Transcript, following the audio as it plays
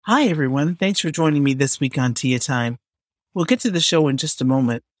Hi, everyone. Thanks for joining me this week on Tia Time. We'll get to the show in just a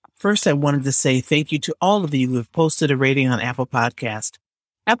moment. First, I wanted to say thank you to all of you who have posted a rating on Apple Podcast.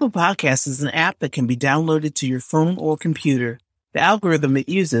 Apple Podcast is an app that can be downloaded to your phone or computer. The algorithm it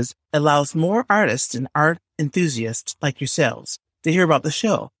uses allows more artists and art enthusiasts like yourselves to hear about the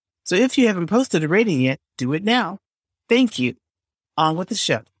show. So if you haven't posted a rating yet, do it now. Thank you. On with the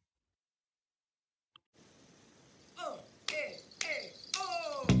show.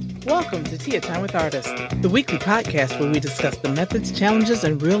 Welcome to Tia Time with Artists, the weekly podcast where we discuss the methods, challenges,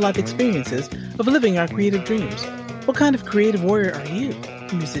 and real-life experiences of living our creative dreams. What kind of creative warrior are you?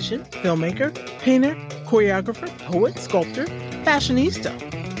 Musician, filmmaker, painter, choreographer, poet, sculptor,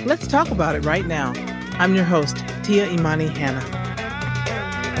 fashionista? Let's talk about it right now. I'm your host, Tia Imani Hanna.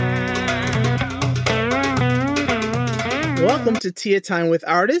 Welcome to Tia Time with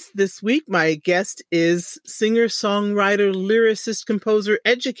Artists. This week, my guest is singer, songwriter, lyricist, composer,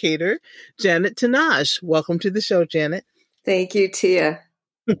 educator, Janet Tinaj. Welcome to the show, Janet. Thank you, Tia.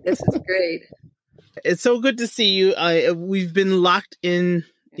 This is great. It's so good to see you. We've been locked in,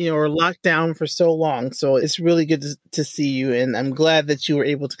 or locked down for so long. So it's really good to see you. And I'm glad that you were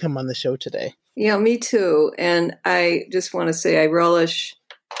able to come on the show today. Yeah, me too. And I just want to say I relish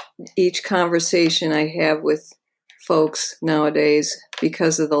each conversation I have with folks nowadays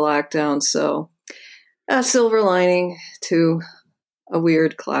because of the lockdown. So a silver lining to a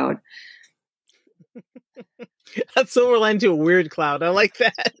weird cloud. A silver lining to a weird cloud. I like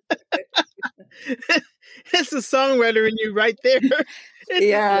that. It's a songwriter in you right there.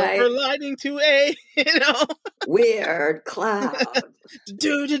 It's a silver lining to a, weird cloud. That's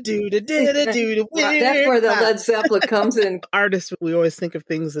where the Led Zeppelin comes in. Artists, we always think of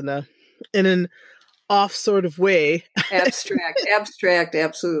things in an off sort of way. Abstract,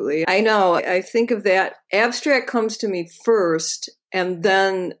 absolutely. I know. I think of that. Abstract comes to me first and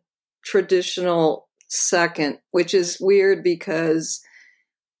then traditional second, which is weird because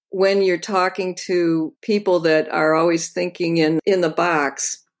when you're talking to people that are always thinking in the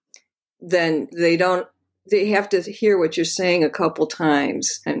box, then they have to hear what you're saying a couple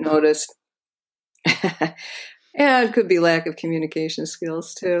times. I've noticed. And it could be lack of communication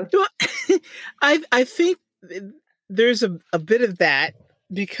skills too. I think there's a bit of that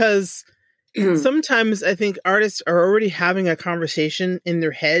because sometimes I think artists are already having a conversation in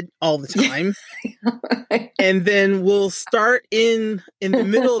their head all the time. And then we'll start in the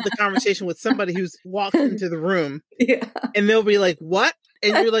middle of the conversation with somebody who's walked into the room. Yeah. And they'll be like, what?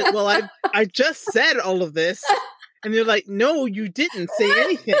 And you're like, well, I just said all of this. And they're like, no, you didn't say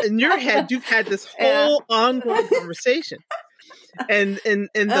anything. In your head, you've had this whole ongoing conversation. And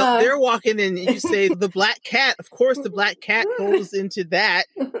they're walking in and you say, the black cat. Of course, the black cat goes into that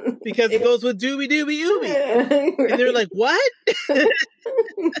because it goes with doobie doobie ooby. Right. And they're like, what?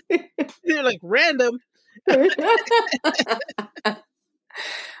 They're like, random.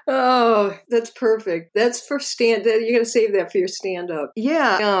 Oh, that's perfect. That's for stand. You're going to save that for your stand-up.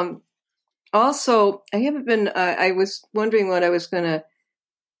 Yeah. Also, I haven't been, I was wondering what I was going to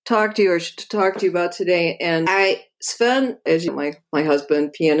talk to you about today. And Sven, as you know, my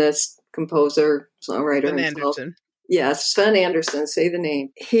husband, pianist, composer, songwriter. Sven Anderson. Yes, Sven Anderson, say the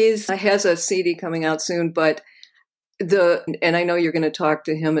name. He has a CD coming out soon, and I know you're going to talk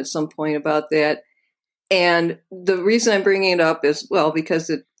to him at some point about that. And the reason I'm bringing it up is, well, because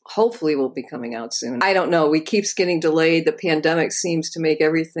it hopefully will be coming out soon. I don't know. It keeps getting delayed. The pandemic seems to make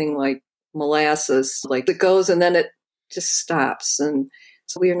everything like molasses, like it goes and then it just stops. And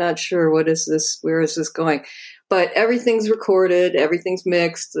so we are not sure where is this going? But everything's recorded, everything's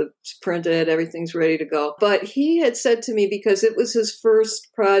mixed, it's printed, everything's ready to go. But he had said to me, because it was his first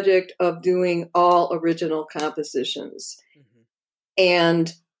project of doing all original compositions. Mm-hmm.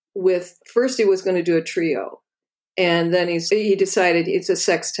 And first he was going to do a trio. And then he decided it's a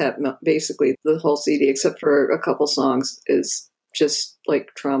sextet, basically, the whole CD, except for a couple songs is just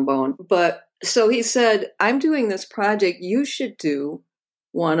like trombone. But so he said, I'm doing this project. You should do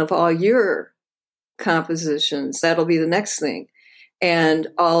one of all your compositions. That'll be the next thing. And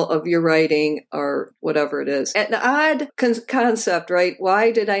all of your writing or whatever it is. An odd concept, right?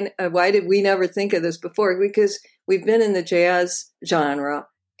 Why did we never think of this before? Because we've been in the jazz genre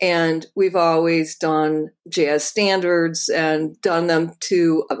and we've always done jazz standards and done them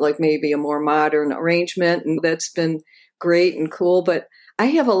to like maybe a more modern arrangement. And that's been great and cool, but I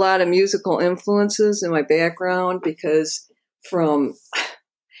have a lot of musical influences in my background because from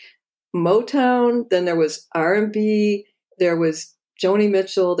Motown, then there was R&B, there was Joni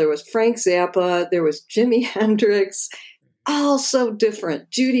Mitchell, there was Frank Zappa, there was Jimi Hendrix, all so different.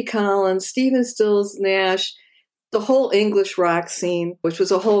 Judy Collins, Stephen Stills Nash, the whole English rock scene, which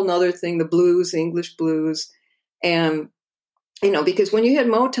was a whole nother thing, the blues, English blues. And, because when you had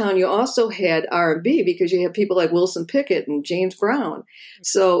Motown, you also had R&B because you had people like Wilson Pickett and James Brown.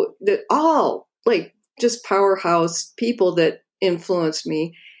 So that all like just powerhouse people that influenced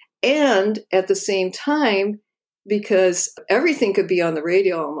me. And at the same time, because everything could be on the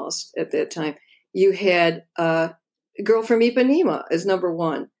radio almost at that time, you had Girl from Ipanema as number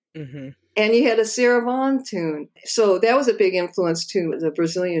one. Mm-hmm. And you had a Sarah Vaughan tune. So that was a big influence too, the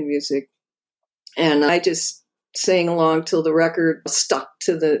Brazilian music. And I just sang along till the record stuck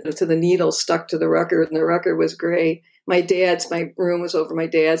to the needle, stuck to the record, and the record was great. My room was over my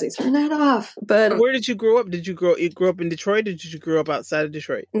dad's. He said, turn that off. But where did you grow up? You grew up in Detroit, or did you grow up outside of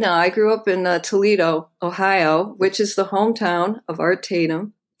Detroit? No, I grew up in Toledo, Ohio, which is the hometown of Art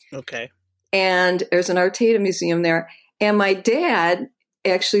Tatum. Okay. And there's an Art Tatum museum there. And my dad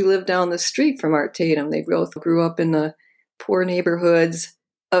actually lived down the street from Art Tatum. They both grew up in the poor neighborhoods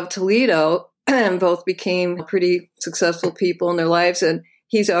of Toledo and both became pretty successful people in their lives. And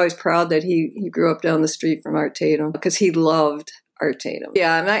he's always proud that he grew up down the street from Art Tatum because he loved Art Tatum.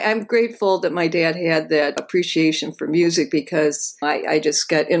 Yeah, and I'm grateful that my dad had that appreciation for music because I just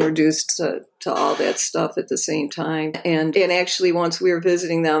got introduced to all that stuff at the same time. And actually, once we were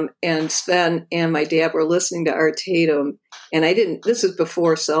visiting them, and Sven and my dad were listening to Art Tatum, and this was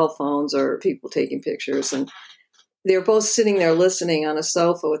before cell phones or people taking pictures, and they were both sitting there listening on a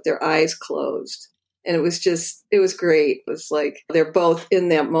sofa with their eyes closed. And it was great. It was like they're both in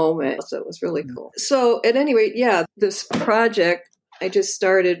that moment. So it was really cool. So at any rate, yeah, this project, I just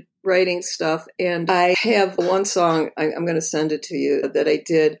started writing stuff. And I have one song, I'm going to send it to you, that I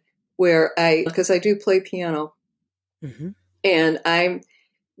did because I do play piano. Mm-hmm. And I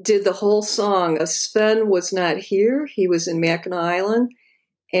did the whole song. Sven was not here. He was in Mackinac Island.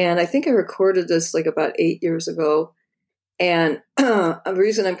 And I think I recorded this like about 8 years ago. And the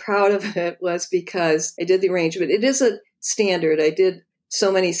reason I'm proud of it was because I did the arrangement. It is a standard. I did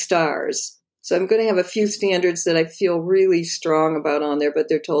So Many Stars. So I'm going to have a few standards that I feel really strong about on there, but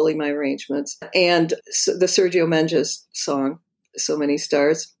they're totally my arrangements. And the Sergio Mendes song, So Many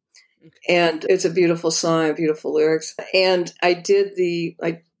Stars. Okay. And it's a beautiful song, beautiful lyrics. And I did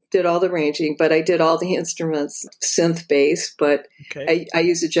all the arranging, but I did all the instruments, synth bass, but okay. I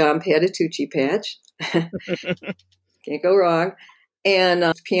used a John Patitucci patch. Can't go wrong.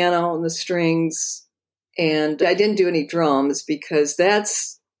 And piano and the strings. And I didn't do any drums because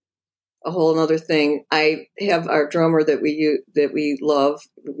that's a whole other thing. I have our drummer that we love.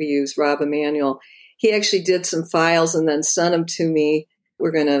 We use Rob Emanuel. He actually did some files and then sent them to me.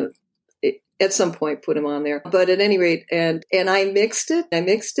 We're going to, at some point, put him on there. But at any rate, and I mixed it.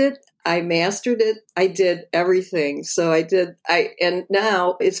 I mastered it. I did everything. So and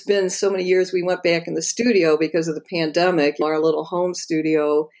now it's been so many years. We went back in the studio because of the pandemic. Our little home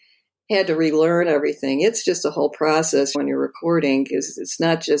studio had to relearn everything. It's just a whole process when you're recording because it's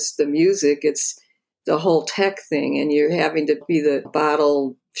not just the music, it's the whole tech thing. And you're having to be the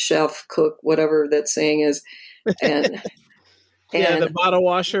bottle chef, cook, whatever that saying is. And the bottle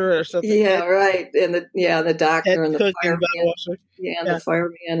washer or something. Yeah, right. And the doctor and the fireman. And the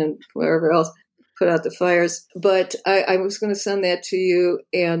fireman and whoever else put out the fires. But I was going to send that to you.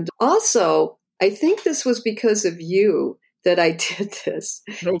 And also, I think this was because of you that I did this.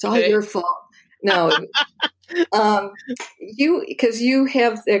 Okay. It's all your fault. No. Because you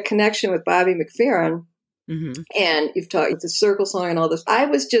have that connection with Bobby McFerrin. Mm-hmm. And you've talked the Circle Song and all this. I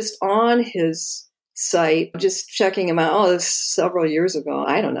was just on his site, just checking him out. This several years ago.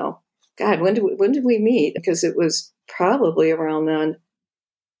 I don't know. God, when did we meet? Because it was probably around then.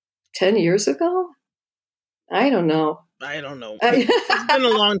 10 years ago? I don't know. It's been a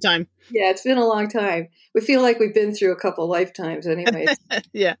long time. Yeah, it's been a long time. We feel like we've been through a couple lifetimes anyways.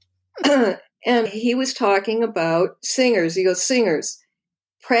 Yeah. And he was talking about singers. He goes, singers,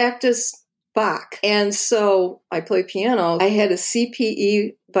 practice Bach. And so I play piano. I had a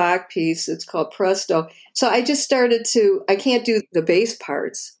CPE Bach piece. It's called Presto. So I just started I can't do the bass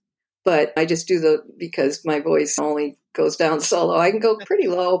parts, but I just do because my voice only goes down solo. I can go pretty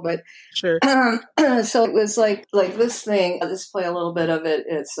low, but sure. So it was like this thing. I'll just play a little bit of it.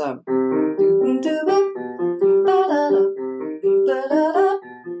 It's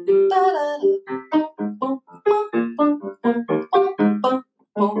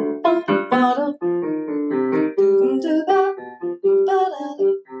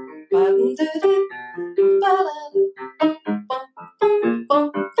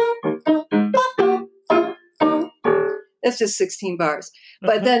that's just 16 bars.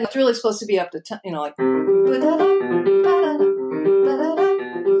 But then it's really supposed to be up to 10, like.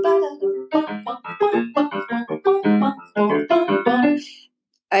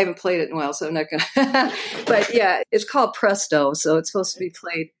 haven't played it in a while, so I'm not going to. But yeah, it's called Presto. So it's supposed to be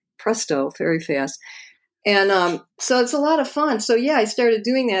played presto, very fast. And so it's a lot of fun. So yeah, I started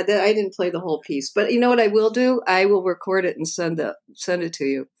doing that. I didn't play the whole piece. But you know what I will do? I will record it and send it to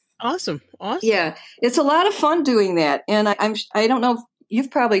you. Awesome. Yeah, it's a lot of fun doing that. And I don't know if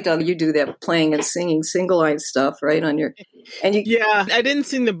you've probably you do that playing and singing single line stuff, right? Yeah, I didn't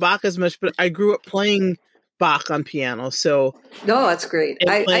sing the Bach as much, but I grew up playing Bach on piano. So no, that's great.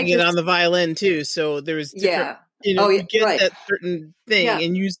 And playing it on the violin too. So there's different, you get that certain thing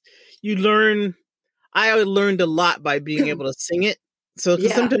and you learn. I learned a lot by being able to sing it. So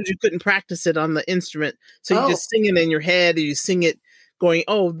sometimes you couldn't practice it on the instrument. So you just sing it in your head, or you sing it going,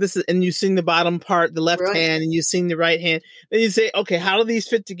 this is, and you sing the bottom part, the left hand, and you sing the right hand. Then you say, okay, how do these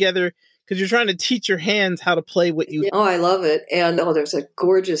fit together? Because you're trying to teach your hands how to play what you. Oh, I love it. And there's a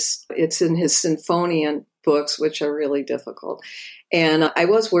gorgeous, it's in his Symphonian books, which are really difficult. And I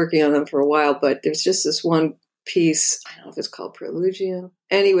was working on them for a while, but there's just this one piece, I don't know if it's called Preludium.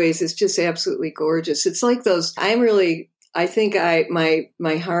 Anyways, it's just absolutely gorgeous. It's like those, I think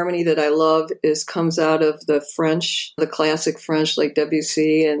my harmony that I love comes out of the French, the classic French, like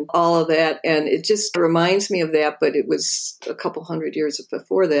Debussy and all of that. And it just reminds me of that, but it was a couple hundred years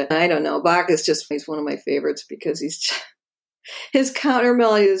before that. I don't know. Bach he's one of my favorites because his counter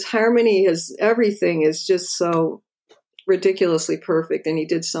melody, his harmony, his everything is just so ridiculously perfect. And he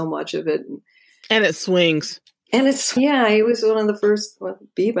did so much of it. And it swings. And he was one of the first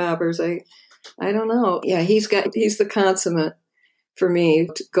beboppers. I don't know. Yeah, he's the consummate for me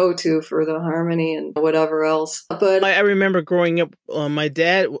to go to for the harmony and whatever else. But I remember growing up, my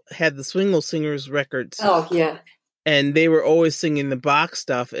dad had the Swingle Singers records. Oh, yeah. And they were always singing the Bach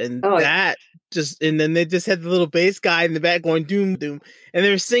stuff. And and then they just had the little bass guy in the back going doom, doom. And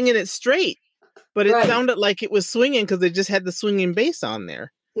they were singing it straight. But it sounded like it was swinging because they just had the swinging bass on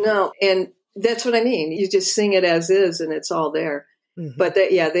there. No, and that's what I mean. You just sing it as is and it's all there. Mm-hmm. But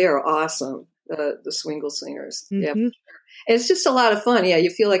they are awesome. The Swingle Singers. Mm-hmm. Yeah. And it's just a lot of fun. Yeah. You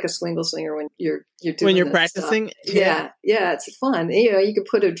feel like a Swingle singer when you're doing when you're practicing. Stuff. Yeah. It's fun. You could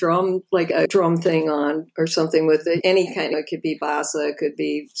put a drum thing on or something with it. Any kind of, it could be bossa, it could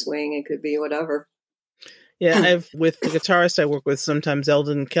be swing, it could be whatever. Yeah, with the guitarist I work with, sometimes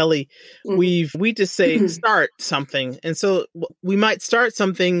Eldon Kelly, we just say start something. And so we might start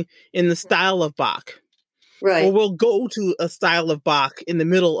something in the style of Bach. Right. Or we'll go to a style of Bach in the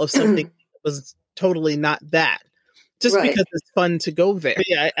middle of something that was totally not that. Just because it's fun to go there.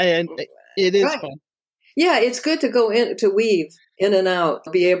 Yeah, it is fun. Yeah, it's good to go to weave in and out,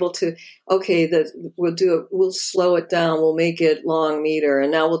 be able to, we'll slow it down, we'll make it long meter,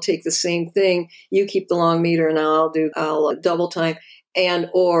 and now we'll take the same thing, you keep the long meter, and now I'll double time,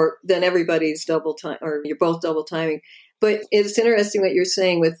 or then everybody's double time, or you're both double timing. But it's interesting what you're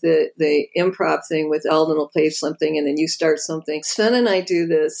saying with the improv thing with Eldon will play something and then you start something. Sven and I do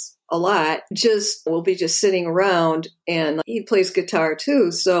this a lot. We'll be just sitting around and he plays guitar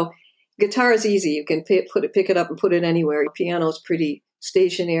too. So guitar is easy. You can pick it up and put it anywhere. Piano is pretty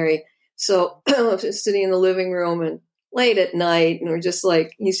stationary. So I'm just sitting in the living room and late at night and we're just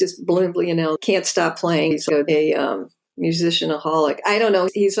like, he's just can't stop playing. He's a musicianaholic. I don't know.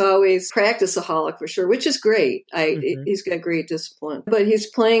 He's always practiceaholic for sure, which is great. He's got great discipline. But he's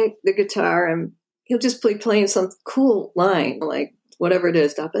playing the guitar and he'll just playing some cool line, like whatever it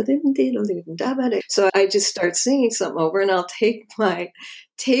is. So I just start singing something over and I'll take my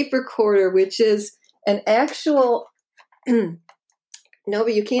tape recorder, which is an actual... No,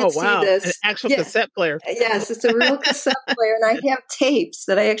 but you can't see this. An actual cassette player. Yes, it's a real cassette player. And I have tapes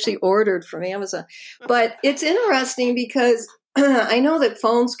that I actually ordered from Amazon. But it's interesting because I know that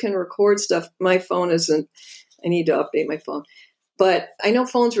phones can record stuff. My phone isn't. I need to update my phone. But I know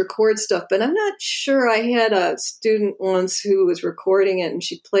phones record stuff. But I'm not sure. I had a student once who was recording it and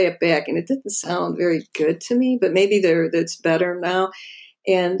she'd play it back. And it didn't sound very good to me. But maybe it's better now.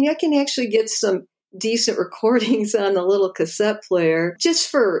 And I can actually get some decent recordings on the little cassette player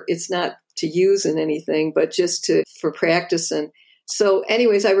it's not to use in anything, but just for practice. And so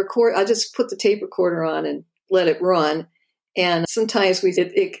anyways, I just put the tape recorder on and let it run. And sometimes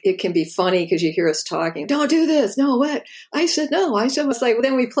it can be funny because you hear us talking. Don't do this. No, what? I said, no. It's like,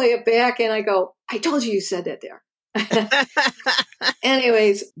 then we play it back and I go, I told you said that there.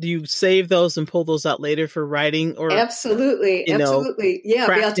 Anyways. Do you save those and pull those out later for writing or? Absolutely. Yeah.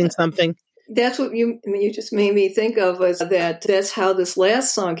 Crafting something? That's what you just made me think of was that's how this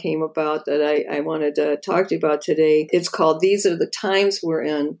last song came about that I wanted to talk to you about today. It's called These Are the Times We're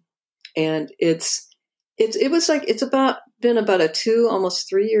In. And it's been about a almost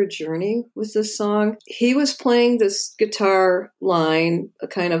 3 year journey with this song. He was playing this guitar line, a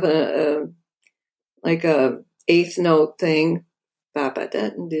kind of like a eighth note thing, ba ba da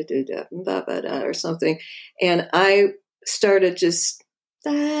da da ba ba da or something, and I started just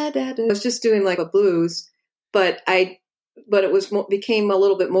da da da. I was just doing like a blues, but it became a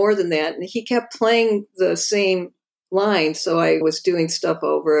little bit more than that, and he kept playing the same line, so I was doing stuff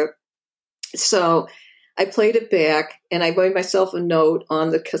over it. So I played it back, and I made myself a note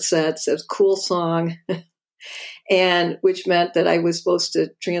on the cassette, says "cool song," and which meant that I was supposed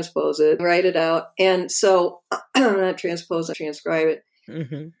to transpose it, write it out, and so not transpose, transcribe it.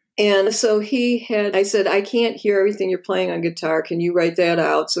 Mm-hmm. And so I said, I can't hear everything you're playing on guitar. Can you write that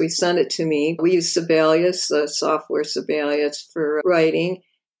out? So he sent it to me. We use Sibelius, the software Sibelius for writing,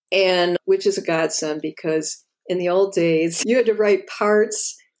 and which is a godsend because in the old days, you had to write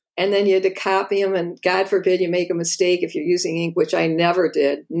parts and then you had to copy them. And God forbid you make a mistake if you're using ink, which I never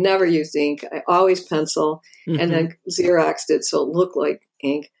did, never used ink. I always pencil and then Xeroxed it so it looked like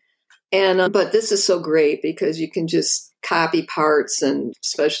ink. And but this is so great because you can just copy parts and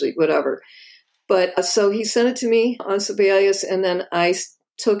especially whatever. But so he sent it to me on Sibelius, and then I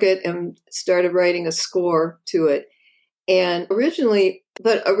took it and started writing a score to it. And originally,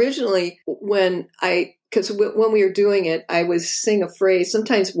 when we were doing it, I would sing a phrase.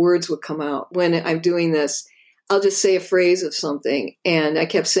 Sometimes words would come out. When I'm doing this, I'll just say a phrase of something. And I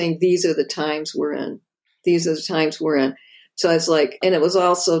kept saying, these are the times we're in. These are the times we're in. So I was like, and it was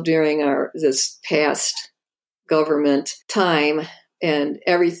also during this past government time, and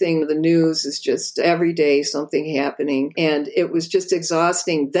everything, the news is just every day something happening. And it was just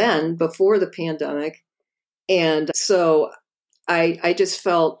exhausting then before the pandemic. And so I just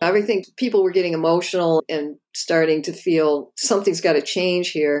felt everything, people were getting emotional and starting to feel something's got to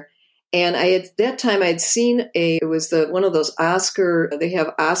change here. And that time I had seen it was one of those they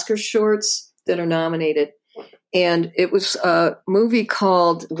have Oscar shorts that are nominated. And it was a movie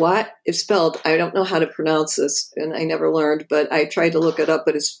called What? It's spelled, I don't know how to pronounce this, and I never learned, but I tried to look it up,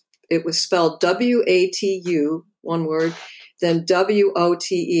 but it was spelled W-A-T-U, one word, then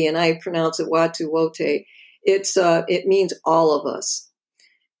W-O-T-E, and I pronounce it Watu Wote. It means all of us.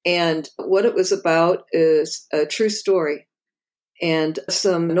 And what it was about is a true story. And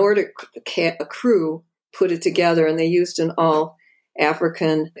some Nordic crew put it together, and they used an all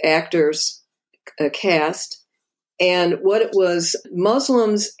African actors cast. And what it was,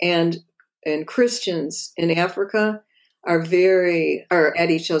 Muslims and Christians in Africa are at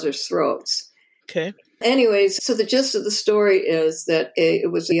each other's throats. Okay. Anyways, so the gist of the story is that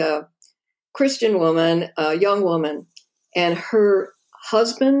it was a Christian woman, a young woman, and her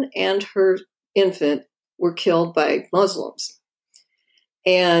husband and her infant were killed by Muslims.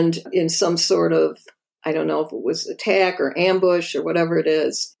 And in some sort of, I don't know if it was attack or ambush or whatever it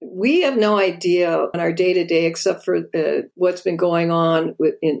is. We have no idea on our day-to-day except for what's been going on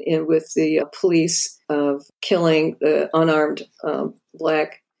with the police of killing the unarmed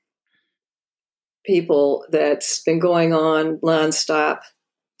Black people. That's been going on nonstop.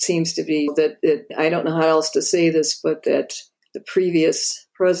 Seems to be that I don't know how else to say this, but that the previous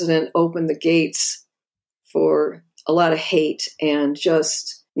president opened the gates for a lot of hate and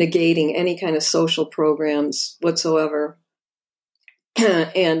just negating any kind of social programs whatsoever.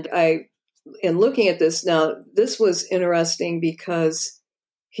 And in looking at this now, this was interesting because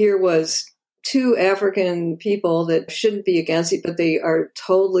here was two African people that shouldn't be against it, but they are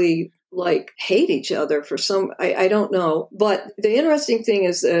totally hate each other for some, I don't know. But the interesting thing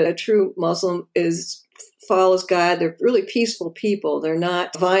is a true Muslim follows God. They're really peaceful people. They're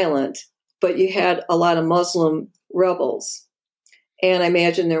not violent, but you had a lot of Muslim rebels. And I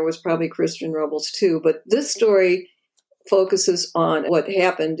imagine there was probably Christian rebels too. But this story focuses on what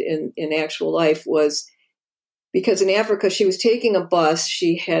happened in actual life was because in Africa, she was taking a bus.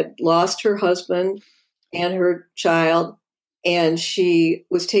 She had lost her husband and her child, and she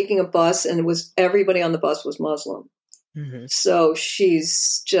was taking a bus, and everybody on the bus was Muslim. Mm-hmm. So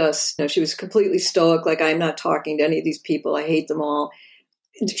she's just, she was completely stoic, like, I'm not talking to any of these people. I hate them all.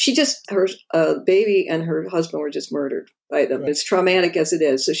 Her baby and her husband were just murdered by them. Right. As traumatic as it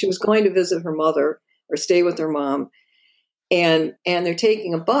is. So she was going to visit her mother or stay with her mom. And they're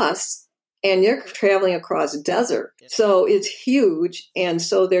taking a bus and they're traveling across a desert. So it's huge. And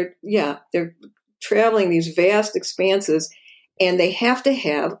so they're traveling these vast expanses, and they have to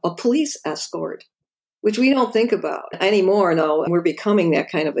have a police escort, which we don't think about anymore. No, we're becoming that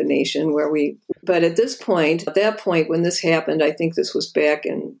kind of a nation but at that point, when this happened, I think this was back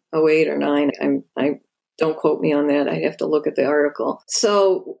in 2008 or 2009. I don't quote me on that. I have to look at the article.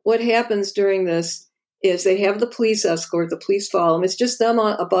 So what happens during this is they have the police escort, the police follow them. It's just them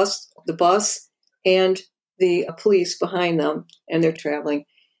on a bus, the bus and the police behind them, and they're traveling.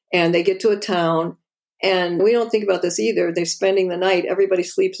 And they get to a town, and we don't think about this either. They're spending the night. Everybody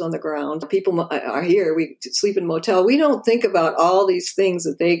sleeps on the ground. People are here. We sleep in a motel. We don't think about all these things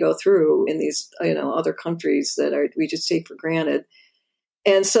that they go through in these, other countries that we just take for granted.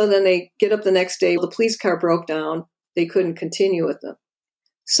 And so then they get up the next day. The police car broke down. They couldn't continue with them.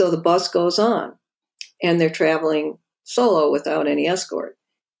 So the bus goes on, and they're traveling solo without any escort.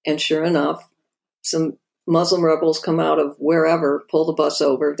 And sure enough, some Muslim rebels come out of wherever, pull the bus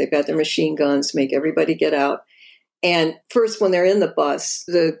over. They've got their machine guns, make everybody get out. And first, when they're in the bus,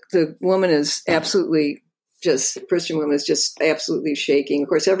 the woman is absolutely the Christian woman is just absolutely shaking. Of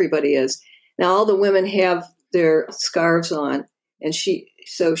course, everybody is. Now, all the women have their scarves on, and she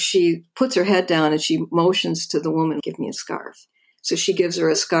puts her head down and she motions to the woman, give me a scarf. So she gives her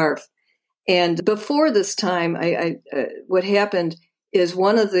a scarf. And before this time, what happened is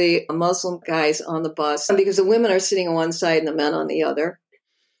one of the Muslim guys on the bus, because the women are sitting on one side and the men on the other,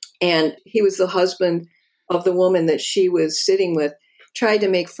 and he was the husband of the woman that she was sitting with, tried to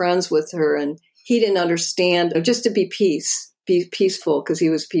make friends with her, and he didn't understand, just to be peaceful, because he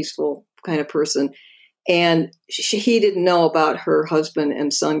was a peaceful kind of person. And he didn't know about her husband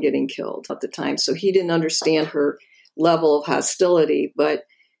and son getting killed at the time, so he didn't understand her level of hostility, but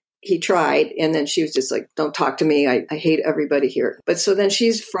he tried, and then she was just like, don't talk to me. I hate everybody here. But so then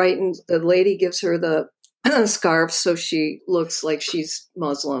she's frightened. The lady gives her the scarf so she looks like she's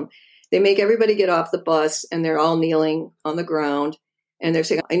Muslim. They make everybody get off the bus, and they're all kneeling on the ground. And they're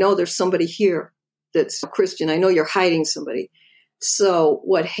saying, I know there's somebody here that's Christian. I know you're hiding somebody. So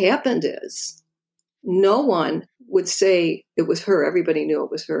what happened is no one would say it was her. Everybody knew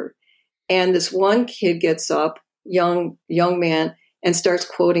it was her. And this one kid gets up, young man, and starts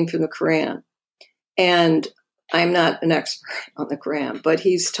quoting from the Quran. And I'm not an expert on the Quran, but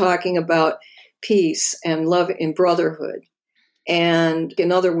he's talking about peace and love and brotherhood. And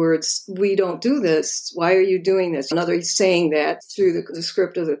in other words, we don't do this. Why are you doing this? Another, he's saying that through the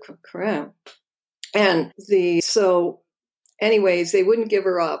script of the Quran. And anyways, they wouldn't give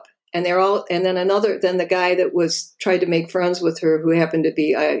her up. And then the guy that tried to make friends with her, who happened to be,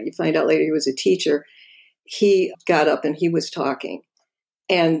 you find out later he was a teacher, he got up and he was talking.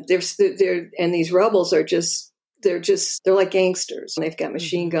 And these rebels are they're like gangsters, and they've got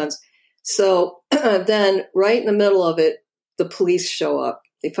machine guns. So then right in the middle of it, the police show up.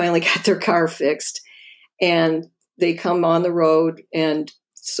 They finally got their car fixed, and they come on the road. And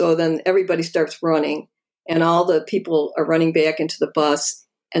so then everybody starts running, and all the people are running back into the bus,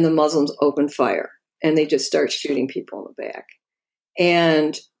 and the Muslims open fire, and they just start shooting people in the back.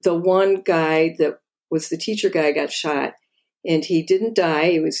 And the one guy that was the teacher guy got shot. And he didn't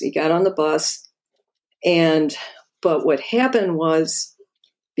die. He got on the bus. But what happened was,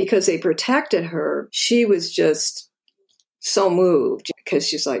 because they protected her, she was just so moved, because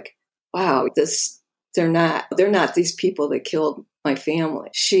she's like, wow, they're not these people that killed my family.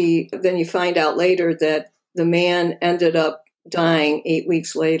 Then you find out later that the man ended up dying 8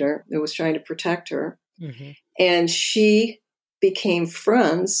 weeks later that was trying to protect her. Mm-hmm. And she became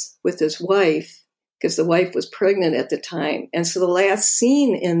friends with his wife, because the wife was pregnant at the time. And so the last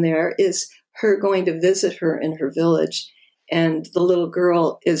scene in there is her going to visit her in her village. And the little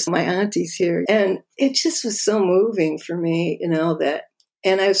girl is, my auntie's here. And it just was so moving for me, that.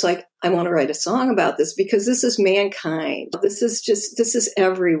 And I was like, I want to write a song about this, because this is mankind. This is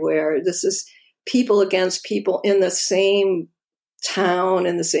everywhere. This is people against people in the same town,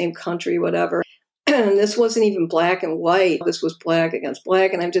 in the same country, whatever. And this wasn't even black and white. This was black against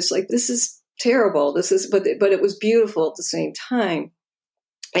black. And I'm just like, this is terrible. But it was beautiful at the same time.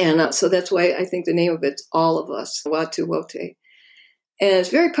 And so that's why I think the name of it's All of Us, Watu Wote. And it's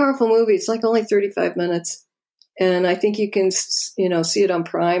a very powerful movie. It's like only 35 minutes. And I think you can, see it on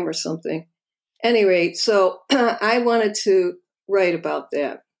Prime or something. Anyway, so I wanted to write about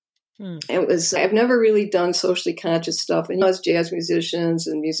that. I've never really done socially conscious stuff. And as jazz musicians,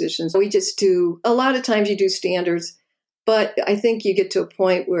 we just do, a lot of times you do standards. But I think you get to a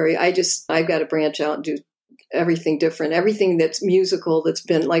point where I've got to branch out and do everything different, everything that's musical, that's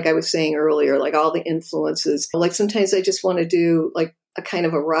been, like I was saying earlier, like all the influences. Like sometimes I just want to do like a kind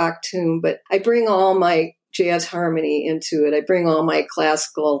of a rock tune, but I bring all my jazz harmony into it. I bring all my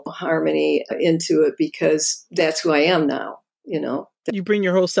classical harmony into it, because that's who I am now, You bring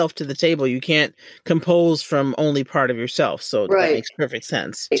your whole self to the table. You can't compose from only part of yourself. So that makes perfect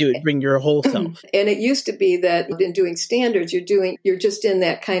sense to bring your whole self. And it used to be that in doing standards, you're just in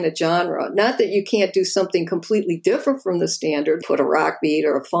that kind of genre. Not that you can't do something completely different from the standard, put a rock beat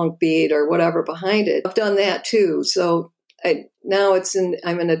or a funk beat or whatever behind it. I've done that too. So now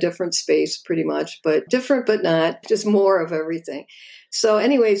I'm in a different space pretty much, but different, but not, just more of everything. So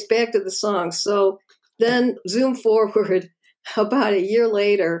anyways, back to the song. So then zoom forward about a year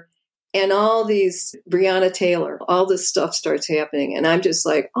later, and all these Breonna Taylor, all this stuff starts happening. And I'm just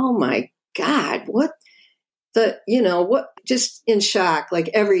like, oh my God, what just in shock, like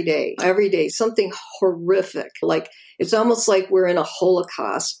every day, something horrific. Like it's almost like we're in a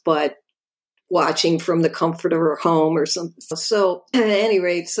Holocaust, but watching from the comfort of her home or something. So at any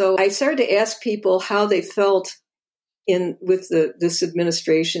rate, so I started to ask people how they felt with this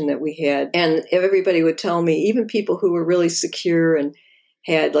administration that we had. And everybody would tell me, even people who were really secure and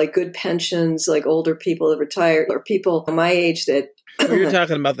had like good pensions, like older people that retired or people my age that... You're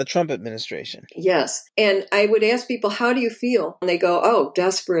talking about the Trump administration. Yes. And I would ask people, how do you feel? And they go, oh,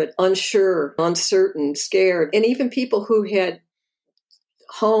 desperate, unsure, uncertain, scared. And even people who had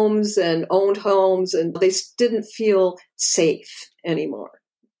homes and owned homes, and they didn't feel safe anymore.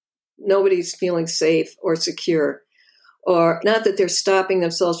 Nobody's feeling safe or secure. Or not that they're stopping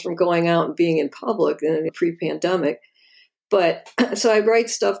themselves from going out and being in public in a pre-pandemic. But so I write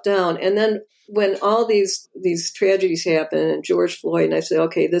stuff down. And then when all these tragedies happen and George Floyd, and I say,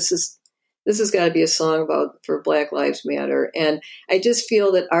 okay, this has got to be a song for Black Lives Matter. And I just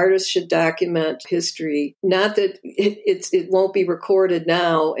feel that artists should document history. Not that it won't be recorded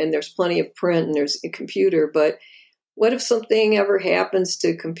now, and there's plenty of print and there's a computer, but what if something ever happens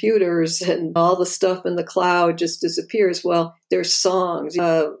to computers and all the stuff in the cloud just disappears? Well, there's songs,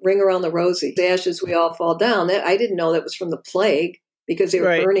 Ring Around the Rosie, Ashes We All Fall Down. That I didn't know that was from the plague because they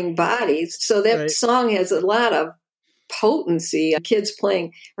were burning bodies. So that song has a lot of potency. Kids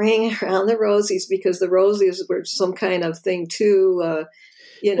playing Ring Around the Rosies because the Rosies were some kind of thing too.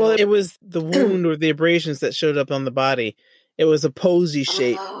 Well, it was the wound or the abrasions that showed up on the body. It was a posy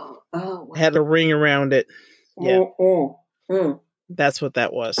shape. Wow. Had a ring around it. Yeah. Mm. That's what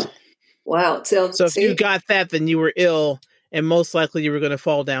that was. Wow. So if you got that, then you were ill, and most likely you were going to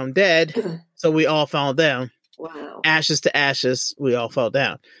fall down dead. So we all fell down. Wow. Ashes to ashes, we all fell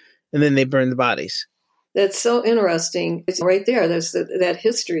down. And then they burned the bodies. That's so interesting. It's right there. There's that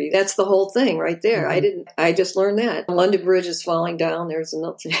history. That's the whole thing right there. Mm-hmm. I just learned that. London Bridge is falling down. There's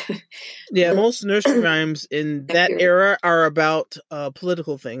another. Yeah, most nursery rhymes in that era are about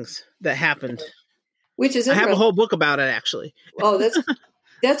political things that happened. Which is I have a whole book about it, actually. Oh,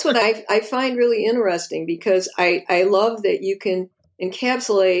 that's what I find really interesting, because I love that you can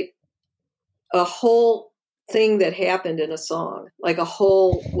encapsulate a whole thing that happened in a song, like a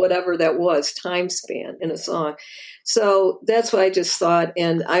whole whatever that was, time span in a song. So that's what I just thought.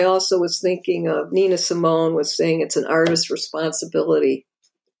 And I also was thinking of Nina Simone was saying it's an artist's responsibility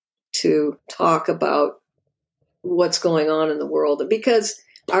to talk about what's going on in the world. Because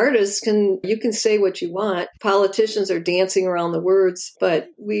artists you can say what you want. Politicians are dancing around the words, but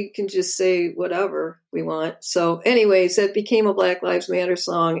we can just say whatever we want. So anyways, that became a Black Lives Matter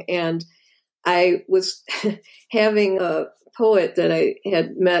song. And I was having a poet that I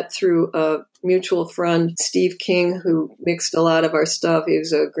had met through a mutual friend, Steve King, who mixed a lot of our stuff. He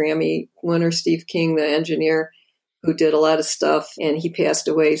was a Grammy winner, Steve King, the engineer who did a lot of stuff. And he passed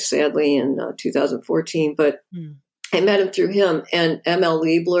away, sadly, in 2014. But I met him through him, and M.L.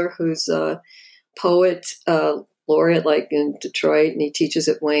 Liebler, who's a poet, laureate, like in Detroit, and he teaches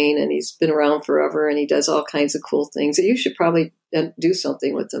at Wayne, and he's been around forever, and he does all kinds of cool things. You should probably do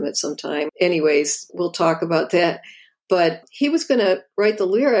something with him at some time. Anyways, we'll talk about that. But he was going to write the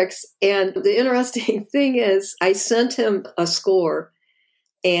lyrics, and the interesting thing is I sent him a score,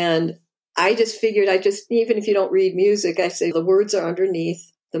 and I just figured, even if you don't read music, I say the words are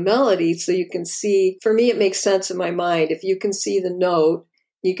underneath the melody, so you can see. For me, it makes sense in my mind. If you can see the note,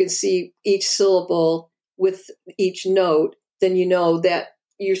 you can see each syllable with each note, then you know that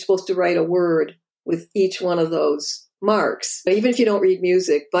you're supposed to write a word with each one of those marks, even if you don't read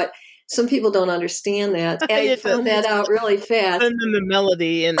music. But some people don't understand that. And I found that out really fast. Send them the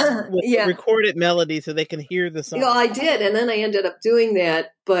melody and recorded melody so they can hear the song. I did. And then I ended up doing that,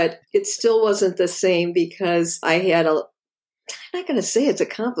 but it still wasn't the same because I had I'm not going to say it's a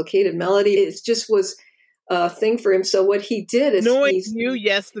complicated melody. It just was a thing for him. So what he did is... Knowing you,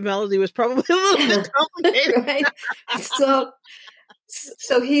 yes, the melody was probably a little bit complicated. Right?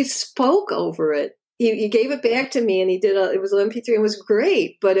 So he spoke over it. He gave it back to me, and it was an MP3. It was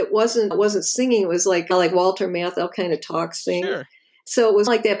great, but it wasn't singing. It was like Walter Matthau kind of talk sing. Sure. So it was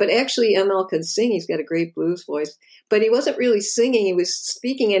like that. But actually, ML could sing. He's got a great blues voice. But he wasn't really singing. He was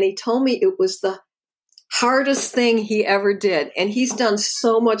speaking. And he told me it was the hardest thing he ever did. And he's done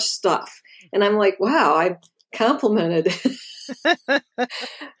so much stuff. And I'm like, wow, I complimented.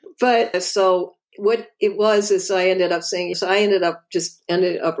 But so what it was is I ended up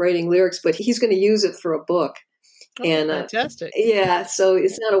writing lyrics, but he's going to use it for a book. Oh, and fantastic. Yeah, so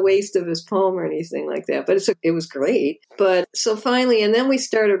it's not a waste of his poem or anything like that, but it was great. But so finally, and then we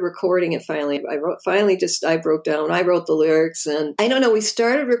started recording it finally. I wrote the lyrics, and I don't know, we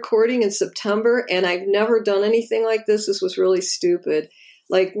started recording in September, and I've never done anything like this. This was really stupid.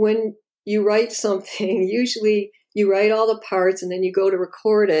 Like when you write something, usually you write all the parts and then you go to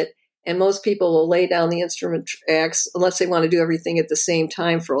record it. And most people will lay down the instrument tracks, unless they want to do everything at the same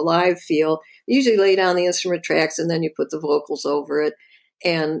time for a live feel. Usually lay down the instrument tracks and then you put the vocals over it.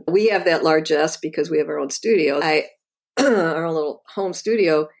 And we have that largesse because we have our own studio, our own little home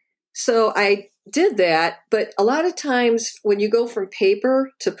studio. So I did that. But a lot of times when you go from paper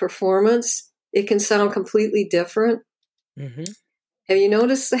to performance, it can sound completely different. Mm-hmm. Have you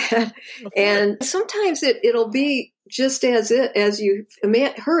noticed that? And sometimes it'll be just as you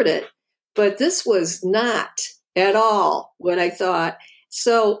heard it, but this was not at all what I thought.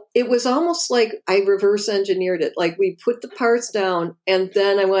 So it was almost like I reverse engineered it. Like we put the parts down and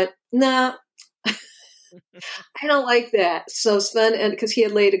then I went, nah, I don't like that. So Sven, and because he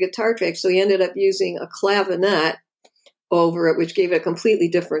had laid a guitar track, so he ended up using a clavinet over it, which gave it a completely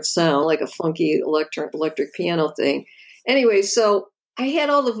different sound, like a funky electric piano thing. Anyway, so I had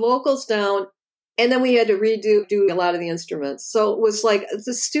all the vocals down, and then we had to do a lot of the instruments. So it was like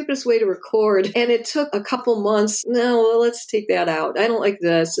the stupidest way to record. And it took a couple months. No, well, let's take that out. I don't like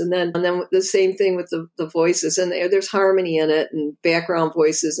this. And then the same thing with the voices. And there's harmony in it and background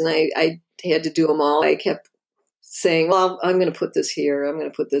voices. And I had to do them all. I kept saying, well, I'm going to put this here. I'm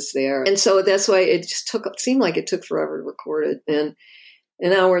going to put this there. And so that's why it seemed like it took forever to record it. And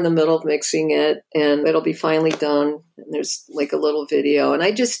now we're in the middle of mixing it, and it'll be finally done. And there's like a little video. And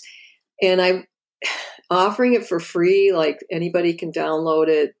I'm offering it for free, like anybody can download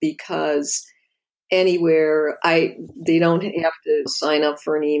it, because anywhere they don't have to sign up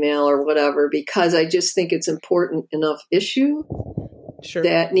for an email or whatever, because I just think it's important enough issue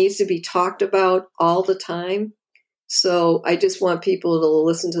that needs to be talked about all the time. So I just want people to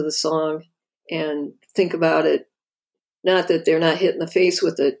listen to the song and think about it. Not that they're not hit in the face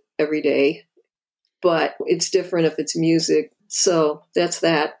with it every day, but it's different if it's music. So that's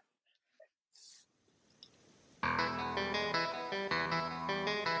that.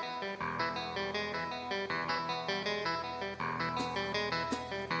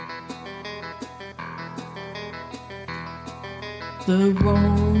 The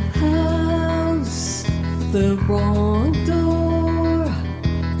wrong house, the wrong door,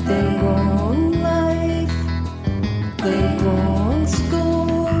 the wrong life, the wrong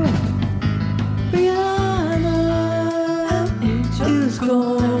score. Rihanna is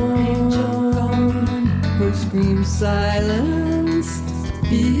gone. Her scream silenced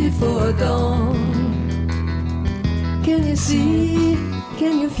before dawn. Can you see?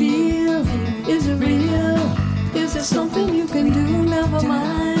 Can you feel? Is it real? Is there something you can do? Never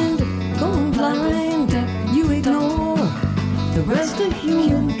mind, going blind. You ignore the rest of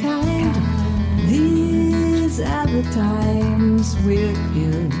humankind. These are the times we're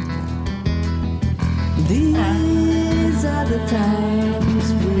in. These are the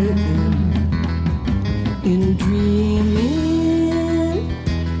times we're in dreaming,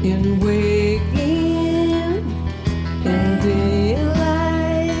 in waking, in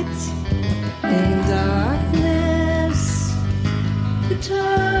daylight, in darkness. It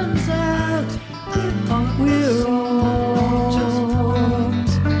turns out we're all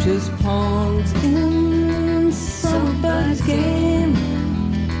just pawns in somebody's game.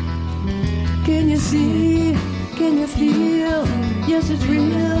 Can you see? Can you feel? Yes, it's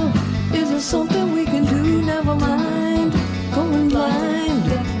real. Is there something we can do? Never mind, going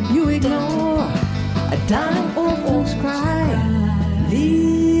blind. You ignore a dying orphan's cry.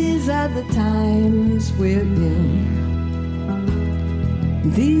 These are the times we're in.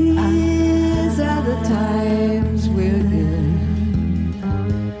 These are the times we're in.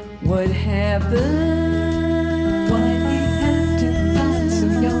 What happened? Why we had to fight so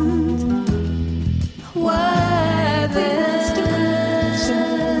young? Why then? So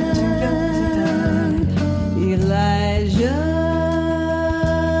too young to die. Elijah,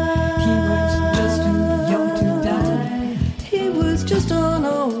 he was just too young to die. He was just on a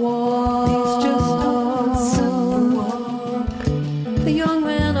walk. He's just on a simple walk. A young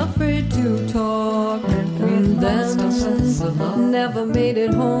man afraid to talk, and then never made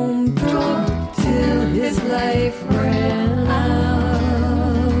it home till his life ran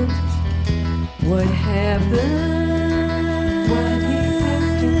out. What happened?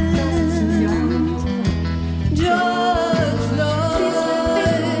 George Floyd,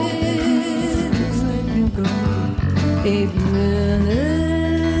 8 minutes.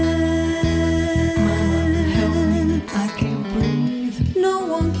 Mama, help me, I can't breathe. No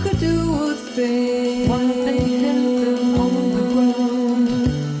one could do a thing. One thing hit them on the ground.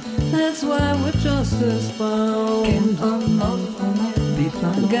 That's why we're justice bound. Can love be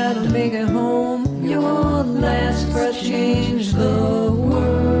found? Gotta make it home. Your last breath changed the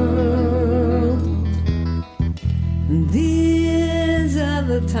world. These are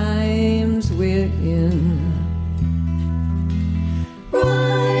the times we're in.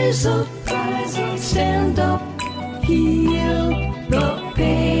 Rise up, stand up, heal the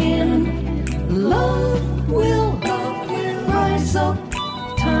pain. Love will rise up,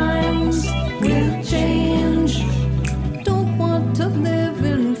 times will change. Don't want to live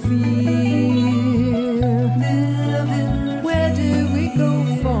in fear. Where do we go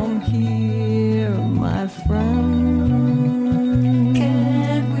from here, my friend?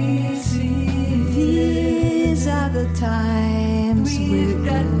 Can't we see? These are the times we've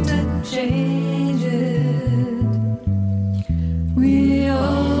got to change it. We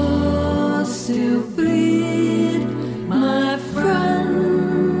all still bleed, my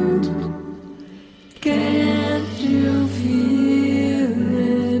friend. Can't you feel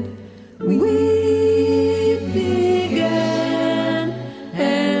it? We began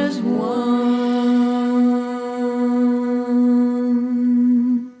as one.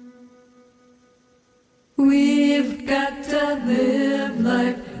 We've got to live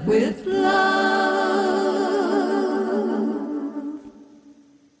life with love.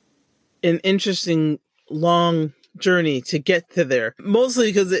 An interesting long journey to get to there. Mostly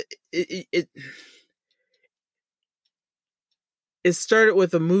because it started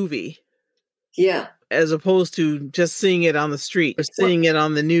with a movie Yeah, as opposed to just seeing it on the street or seeing it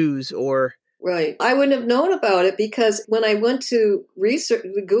on the news or right. I wouldn't have known about it because when I went to research,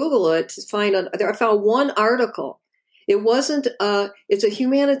 Google it to find out, I found one article. It wasn't, it's a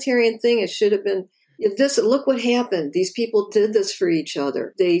humanitarian thing. It should have been this. Look what happened. These people did this for each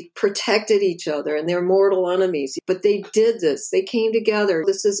other. They protected each other and they're mortal enemies, but they did this. They came together.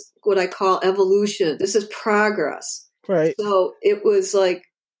 This is what I call evolution. This is progress. right. So it was like,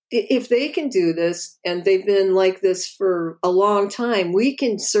 if they can do this and they've been like this for a long time, we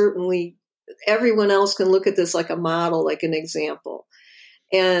can certainly, everyone else can look at this like a model, like an example.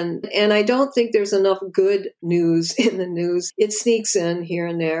 And I don't think there's enough good news in the news. It sneaks in here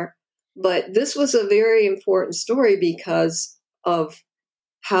and there. But this was a very important story because of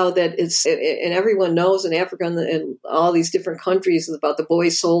how that it's, and everyone knows in Africa and all these different countries about the boy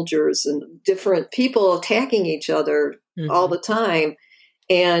soldiers and different people attacking each other all the time,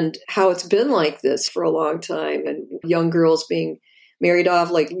 and how it's been like this for a long time, and young girls being married off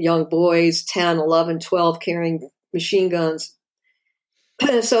like young boys, 10, 11, 12, carrying machine guns.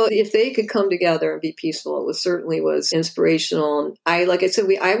 So if they could come together and be peaceful, it certainly was inspirational. And I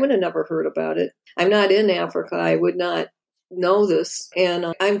would have never heard about it. I'm not in Africa. I would not know this.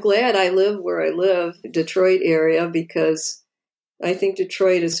 And I'm glad I live where I live, Detroit area, because I think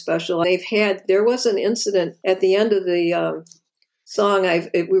Detroit is special. There was an incident at the end of the song.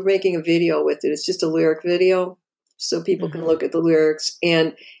 We're making a video with it. It's just a lyric video, so people can look at the lyrics.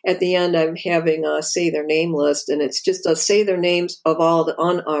 And at the end, I'm having a say their name list, and it's just a say their names of all the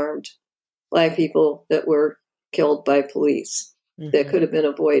unarmed Black people that were killed by police that could have been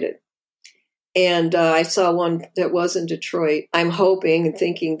avoided. And I saw one that was in Detroit. I'm hoping and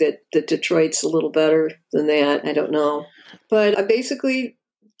thinking that Detroit's a little better than that. I don't know. But I basically,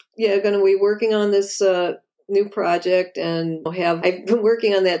 going to be working on this new project, and I've been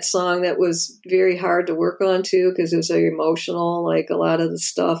working on that song that was very hard to work on too, because it was very emotional, like a lot of the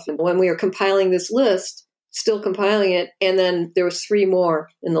stuff. And when we were compiling this list, still compiling it, and then there was 3 more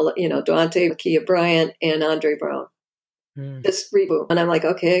in the, Dante, Lakia Bryant, and Andre Brown. This reboot. And I'm like,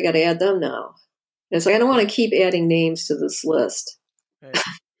 okay, I got to add them now. And it's like, I don't want to keep adding names to this list. Right.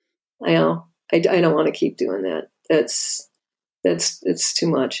 I know. I don't want to keep doing that. It's too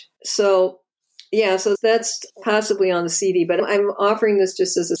much. So that's possibly on the CD, but I'm offering this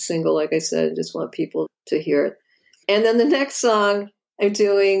just as a single. Like I said, I just want people to hear it. And then the next song I'm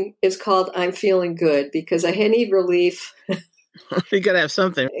doing is called I'm Feeling Good, because I need relief. You got to have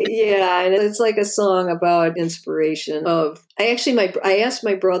something. Yeah, and it's like a song about inspiration. I asked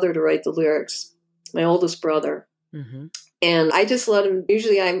my brother to write the lyrics, my oldest brother. And I just let him,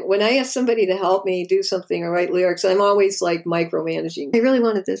 usually when I ask somebody to help me do something or write lyrics, I'm always like micromanaging. I really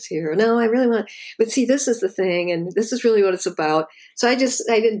wanted this here. No, I really want, but see, this is the thing. And this is really what it's about. So I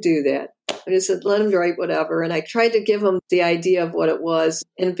didn't do that. I just said, let him write whatever. And I tried to give him the idea of what it was.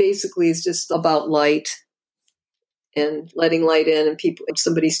 And basically it's just about light and letting light in and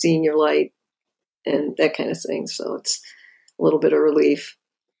somebody seeing your light and that kind of thing. So it's a little bit of relief.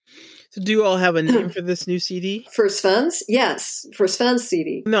 So do you all have a name for this new CD? For Sven's? Yes, for Sven's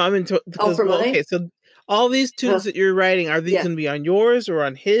CD. No, I mean, for mine? Okay, so all these tunes that you're writing, are these going to be on yours or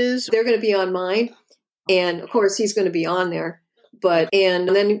on his? They're going to be on mine. And of course, he's going to be on there. And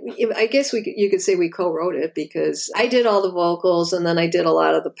then I guess you could say we co-wrote it because I did all the vocals and then I did a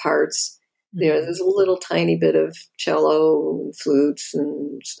lot of the parts. There's a little tiny bit of cello and flutes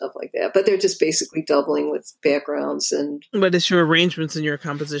and stuff like that, but they're just basically doubling with backgrounds. But it's your arrangements and your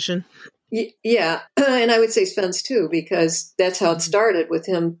composition? Yeah. And I would say Sven's too, because that's how it started with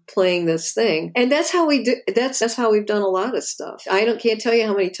him playing this thing. And that's how we do. That's how we've done a lot of stuff. Can't tell you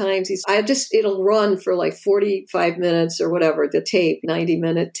how many times it'll run for like 45 minutes or whatever, the tape,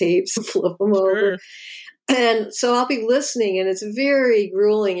 90-minute tapes, flip them over. And so I'll be listening and it's very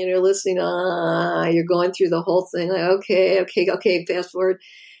grueling and you're listening, you're going through the whole thing. Like, okay, fast forward.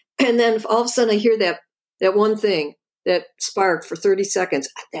 And then all of a sudden I hear that one thing, that spark for 30 seconds.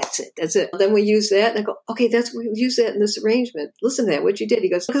 That's it. Then we use that and I go, okay, we use that in this arrangement. Listen to that, what you did. He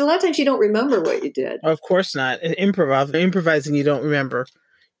goes, because a lot of times you don't remember what you did. Of course not. Improvising, you don't remember.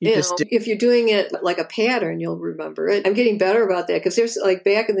 If you're doing it like a pattern, you'll remember it. I'm getting better about that because there's like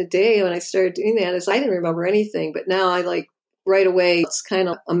back in the day when I started doing that, I didn't remember anything, but now I like right away, it's kind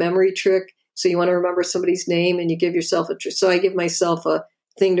of a memory trick. So you want to remember somebody's name and you give yourself so I give myself a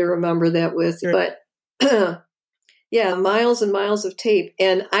thing to remember that with. Sure. But yeah, miles and miles of tape.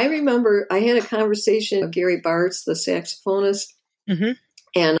 And I remember I had a conversation with Gary Bartz, the saxophonist, and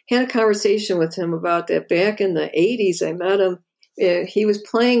I had a conversation with him about that back in the 80s. I met him. He was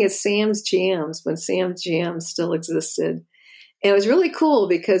playing at Sam's Jams when Sam's Jams still existed. And it was really cool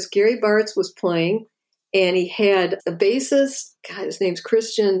because Gary Bartz was playing and he had a bassist, his name's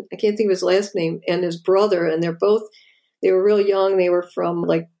Christian, I can't think of his last name, and his brother. And they were real young. They were from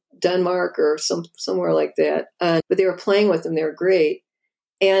like Denmark or somewhere like that. But they were playing with him. They were great.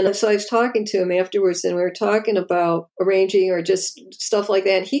 And so I was talking to him afterwards and we were talking about arranging or just stuff like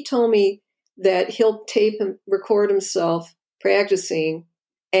that. And he told me that he'll tape and record himself practicing,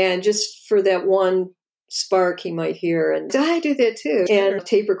 and just for that one spark he might hear. And I do that too. And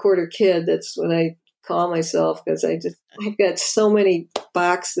tape recorder kid, that's what I call myself because I've got so many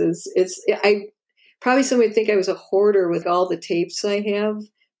boxes. Probably somebody would think I was a hoarder with all the tapes I have,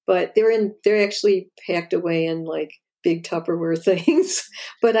 but they're actually packed away in like big Tupperware things.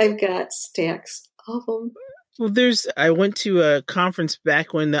 But I've got stacks of them. Well, I went to a conference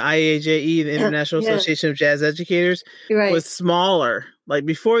back when the IAJE, the International Association of Jazz Educators, was smaller. Like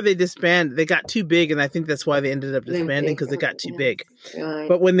before they disbanded, they got too big, and I think that's why they ended up disbanding because they got too big. Right.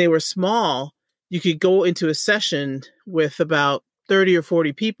 But when they were small, you could go into a session with about 30 or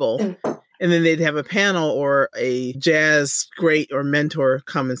 40 people, and then they'd have a panel or a jazz great or mentor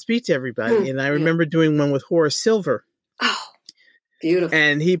come and speak to everybody. And I remember doing one with Horace Silver. Oh. Beautiful.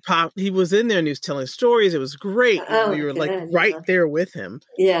 And he was in there and he was telling stories. It was great. We were right there with him.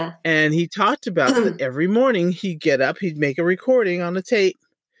 Yeah. And he talked about that every morning he'd get up, he'd make a recording on a tape,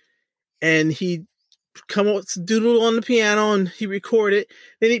 and he'd come up with doodle on the piano and he'd record it.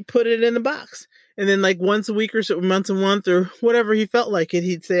 Then he'd put it in the box. And then like once a week or so, once a month or whatever he felt like it,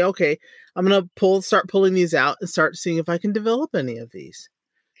 he'd say, okay, I'm going to start pulling these out and start seeing if I can develop any of these.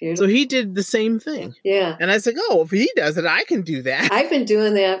 Beautiful. So he did the same thing. Yeah. And I was like, oh, if he does it, I can do that. I've been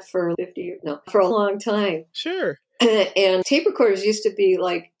doing that for for a long time. Sure. And tape recorders used to be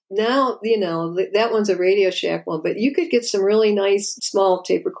like, now, that one's a Radio Shack one, but you could get some really nice small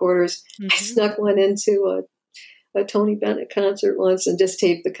tape recorders. Mm-hmm. I snuck one into a Tony Bennett concert once and just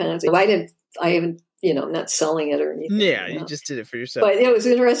taped the concert. I haven't, not selling it or anything. Yeah, you just did it for yourself. But it was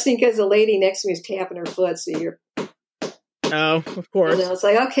interesting because the lady next to me was tapping her foot, so you're... Oh, of course. And I was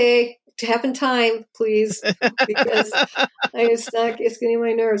like, okay, tap in time, please, because I was stuck. It's getting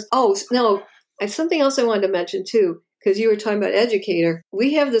my nerves. Oh, no, something else I wanted to mention, too, because you were talking about educator.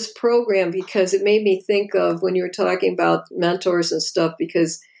 We have this program because it made me think of when you were talking about mentors and stuff,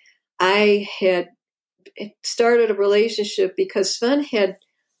 because I had started a relationship because Sven had,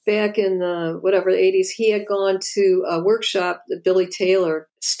 back in the 80s, he had gone to a workshop that Billy Taylor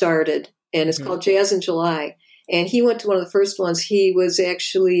started, and it's called Jazz in July. And he went to one of the first ones. He was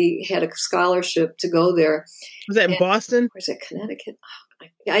actually had a scholarship to go there. Was that in Boston? Or is it Connecticut? Oh,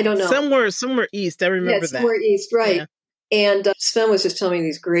 I don't know. Somewhere east. I remember that. Somewhere east, right. Yeah. And Sven was just telling me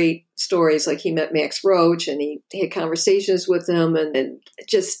these great stories, like he met Max Roach and he had conversations with him and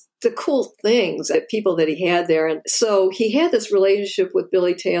just the cool things that people that he had there. And so he had this relationship with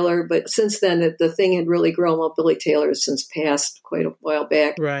Billy Taylor, but since then the thing had really grown. Well, Billy Taylor has since passed quite a while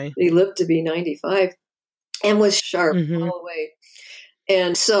back. Right. He lived to be 95 and was sharp all the way.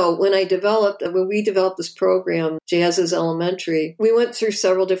 And so when we developed this program, Jazz is Elementary, we went through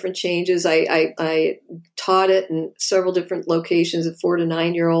several different changes. I taught it in several different locations at 4 to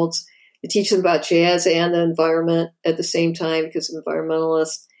 9-year-olds to teach them about jazz and the environment at the same time because I'm an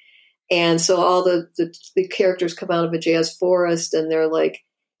environmentalist. And so all the characters come out of a jazz forest and they're like,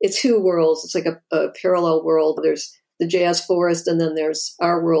 it's two worlds. It's like a parallel world. There's the jazz forest and then there's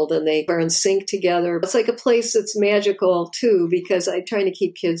our world and they are in sync together. It's like a place that's magical too because I'm trying to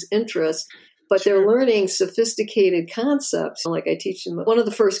keep kids' interest, but they're learning sophisticated concepts. Like I teach them, one of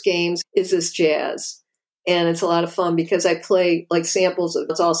the first games is this jazz. And it's a lot of fun because I play like samples of,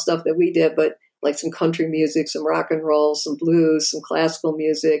 it's all stuff that we did, but like some country music, some rock and roll, some blues, some classical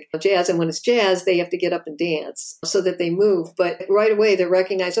music, jazz. And when it's jazz, they have to get up and dance so that they move. But right away, they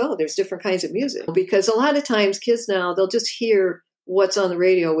recognize, oh, there's different kinds of music. Because a lot of times kids now, they'll just hear what's on the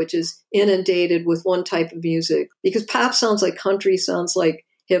radio, which is inundated with one type of music. Because pop sounds like country, sounds like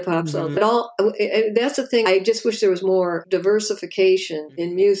hip hop sounds. But that's the thing. I just wish there was more diversification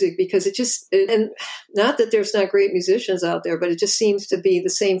in music because and not that there's not great musicians out there, but it just seems to be the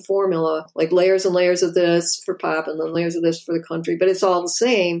same formula, like layers and layers of this for pop and then layers of this for the country, but it's all the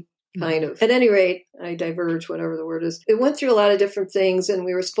same kind of. At any rate, I diverge, whatever the word is. It went through a lot of different things and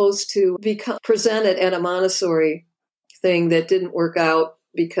we were supposed to present it at a Montessori thing that didn't work out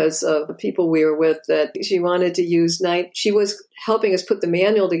because of the people we were with, that she wanted to use she was helping us put the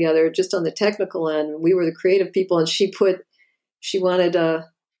manual together just on the technical end. We were the creative people and she wanted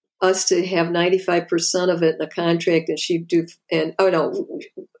us to have 95% of it in a contract and she'd do,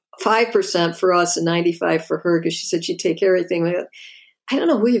 5% for us and 95% for her because she said she'd take care of everything. I don't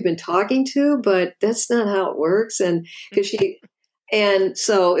know who you've been talking to, but that's not how it works. And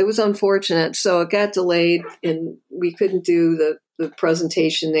so it was unfortunate. So it got delayed and we couldn't do the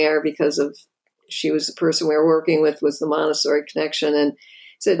presentation there because of she was the person we were working with was the Montessori connection and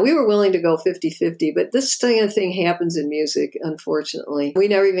said we were willing to go 50-50, but this kind of thing happens in music, unfortunately. We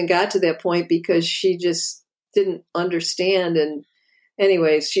never even got to that point because she just didn't understand. And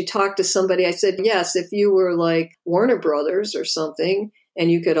anyways, she talked to somebody. I said, yes, if you were like Warner Brothers or something, and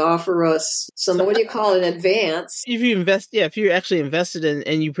you could offer us some, what do you call it, advance? If you actually invested in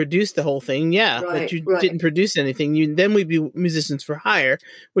and you produced the whole thing, but you didn't produce anything, then we'd be musicians for hire,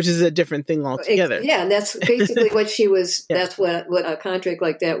 which is a different thing altogether. Yeah, and that's basically what she was, that's what a contract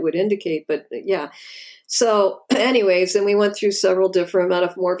like that would indicate, but yeah. So anyways, then we went through several different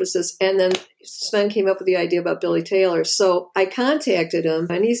metamorphoses, and then Sven came up with the idea about Billy Taylor. So I contacted him,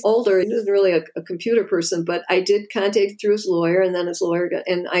 and he's older. He wasn't really a computer person, but I did contact through his lawyer, and then his lawyer,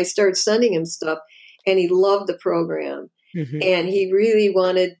 and I started sending him stuff, and he loved the program. And he really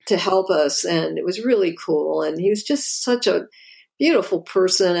wanted to help us, and it was really cool. And he was just such a beautiful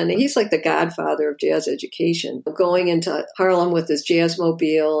person, and he's like the godfather of jazz education, going into Harlem with his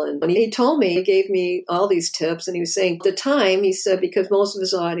jazzmobile. And when he told me, he gave me all these tips, and he was saying, at the time, he said, because most of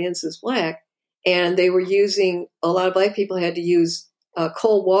his audience is Black, and they were using, a lot of Black people had to use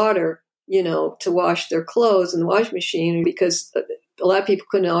cold water, to wash their clothes in the washing machine, because a lot of people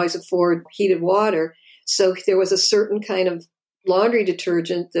couldn't always afford heated water. So there was a certain kind of laundry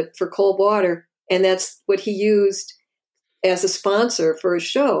detergent that for cold water, and that's what he used as a sponsor for a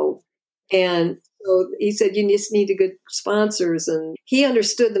show. And so he said, you just need to get sponsors. And he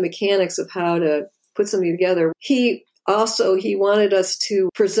understood the mechanics of how to put something together. He wanted us to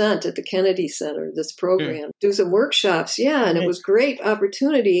present at the Kennedy Center, this program, do some workshops. Yeah. And it was great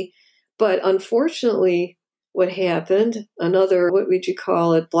opportunity. But unfortunately, what happened, another, what would you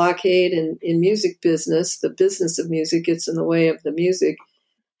call it, blockade in music business. The business of music gets in the way of the music.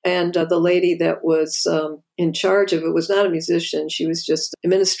 And the lady that was in charge of it was not a musician. She was just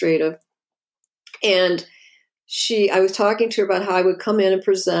administrative. And I was talking to her about how I would come in and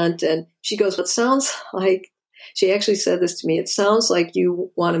present. And she goes, it sounds like, she actually said this to me, it sounds like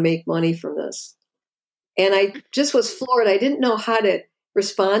you want to make money from this. And I just was floored. I didn't know how to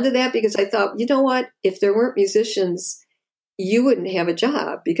respond to that because I thought, you know what? If there weren't musicians, you wouldn't have a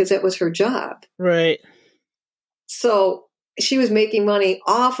job because that was her job. Right. So she was making money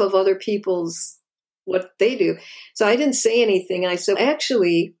off of other people's, what they do. So I didn't say anything. I said,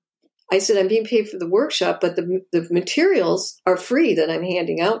 I'm being paid for the workshop, but the materials are free that I'm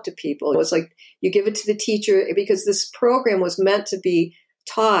handing out to people. It was like, you give it to the teacher because this program was meant to be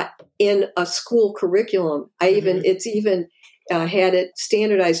taught in a school curriculum. It's even had it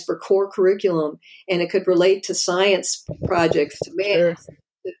standardized for core curriculum, and it could relate to science projects, to math,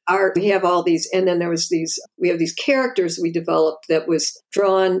 art. We have all these, and then we have these characters we developed that was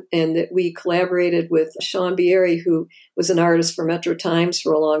drawn, and that we collaborated with Sean Bieri, who was an artist for Metro Times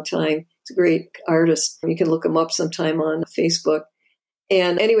for a long time. He's a great artist. You can look him up sometime on Facebook.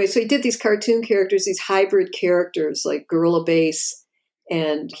 And anyway, so he did these cartoon characters, these hybrid characters like Gorilla Bass,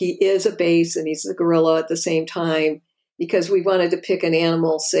 and he is a bass and he's a gorilla at the same time, because we wanted to pick an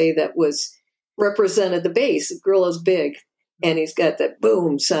animal, say, that represented the bass. The gorilla's big, and he's got that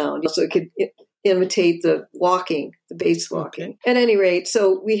boom sound, so it could imitate the bass walking. Okay. At any rate,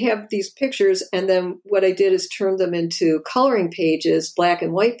 so we have these pictures, and then what I did is turn them into coloring pages, black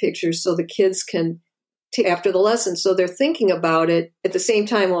and white pictures, so the kids can, after the lesson, so they're thinking about it at the same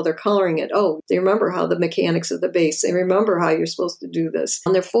time while they're coloring it. Oh, they remember how the mechanics of the bass. They remember how you're supposed to do this.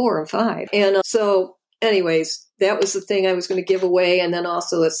 And they're 4 and 5. And so anyways, that was the thing I was going to give away. And then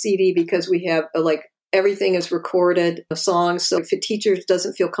also a CD, because we have everything is recorded, songs. So if a teacher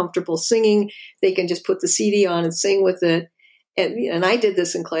doesn't feel comfortable singing, they can just put the CD on and sing with it. And I did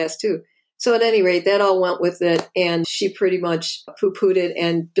this in class too. So at any rate, that all went with it. And she pretty much poo-pooed it.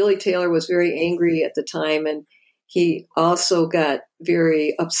 And Billy Taylor was very angry at the time. And he also got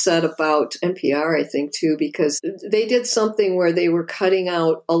very upset about NPR, I think, too, because they did something where they were cutting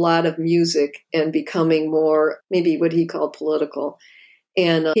out a lot of music and becoming more, maybe what he called political.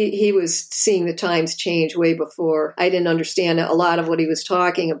 And he was seeing the times change way before. I didn't understand a lot of what he was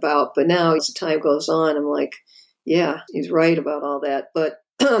talking about. But now, as time goes on, I'm like, yeah, he's right about all that. But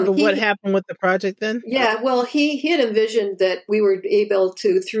what happened with the project then? Yeah, well, he had envisioned that we were able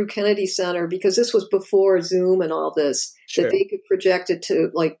to, through Kennedy Center, because this was before Zoom and all this, that they could project it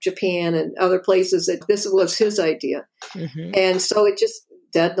to like Japan and other places. That this was his idea. Mm-hmm. And so it just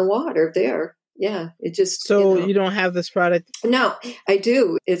dead in the water there. Yeah, it just... So you don't have this product? No, I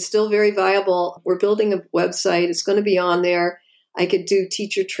do. It's still very viable. We're building a website. It's going to be on there. I could do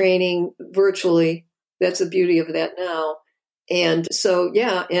teacher training virtually. That's the beauty of that now. And so,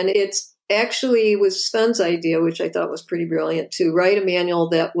 yeah, and it's actually was Sven's idea, which I thought was pretty brilliant, to write a manual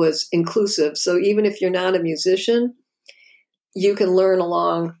that was inclusive. So even if you're not a musician, you can learn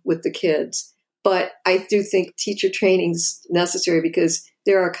along with the kids. But I do think teacher training's necessary, because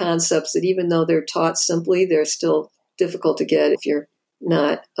there are concepts that even though they're taught simply, they're still difficult to get if you're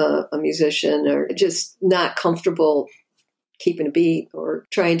not a musician or just not comfortable keeping a beat or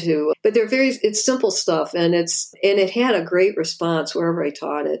trying to, but it's simple stuff, and it had a great response wherever I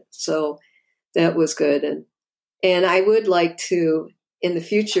taught it. So that was good. And I would like to, in the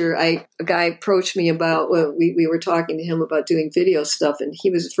future, a guy approached me about, we were talking to him about doing video stuff, and he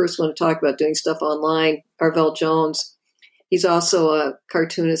was the first one to talk about doing stuff online, Arvell Jones. He's also a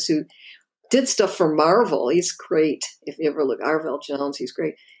cartoonist who did stuff for Marvel. He's great. If you ever look, Arvell Jones, he's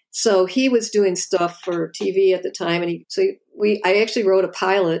great. So he was doing stuff for TV at the time, and I actually wrote a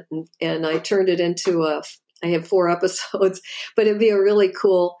pilot, and I turned it into I have 4 episodes, but it'd be a really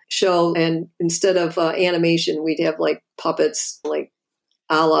cool show. And instead of animation, we'd have like puppets, like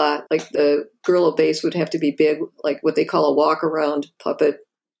a la, like the Gorilla Bass would have to be big, like what they call a walk around puppet,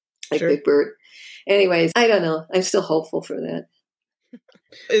 like Big Bird. Anyways, I don't know. I'm still hopeful for that.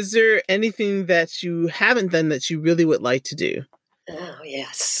 Is there anything that you haven't done that you really would like to do? Oh,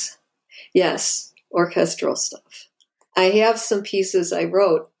 yes. Yes, orchestral stuff. I have some pieces I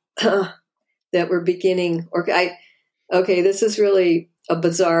wrote that were beginning. Okay, this is really a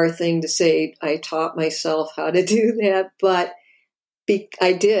bizarre thing to say. I taught myself how to do that, but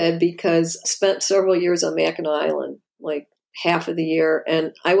I did, because I spent several years on Mackinac Island, like half of the year,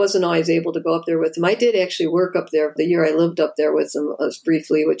 and I wasn't always able to go up there with them. I did actually work up there the year I lived up there with them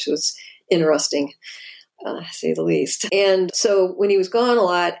briefly, which was interesting. Say the least. And so when he was gone a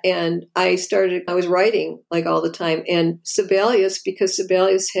lot, and I was writing like all the time. And Sibelius, because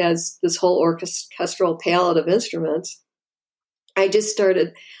Sibelius has this whole orchestral palette of instruments, I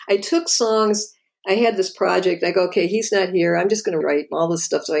took songs. I had this project. I go, okay, he's not here. I'm just going to write all this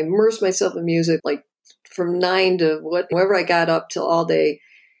stuff. So I immersed myself in music, like from 9 to whatever I got up till all day.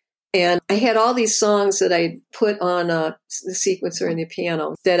 And I had all these songs that I put on the sequencer and the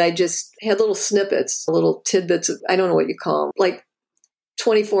piano that I just had little snippets, little tidbits of, I don't know what you call them, like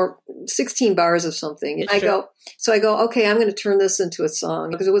 16 bars of something. And I go, okay, I'm going to turn this into a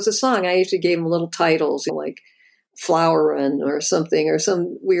song. Because it was a song, I usually gave them little titles, like Flowerin' or something, or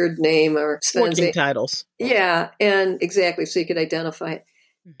some weird name, or working titles. Yeah, and exactly, so you could identify it.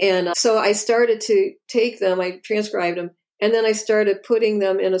 And so I started to take them, I transcribed them, and then I started putting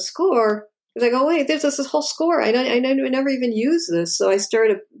them in a score Because I go, wait, there's this whole score. I never even used this. So I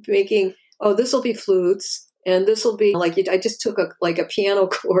started making, this will be flutes. And this will be like, I just took a piano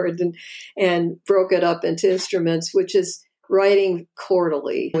chord and broke it up into instruments, which is writing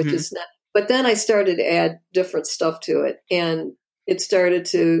chordally, which is not. But then I started to add different stuff to it. And it started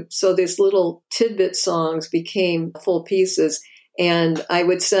so these little tidbit songs became full pieces. And I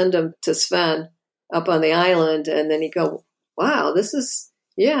would send them to Sven up on the island. And then he'd go, wow, this is,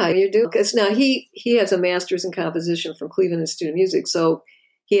 yeah, you do. Because now he has a master's in composition from Cleveland Institute of Music. So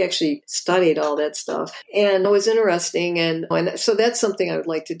he actually studied all that stuff, and it was interesting. And so that's something I would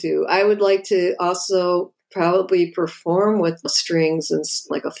like to do. I would like to also probably perform with strings and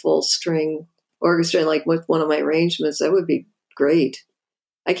like a full string orchestra, like with one of my arrangements. That would be great.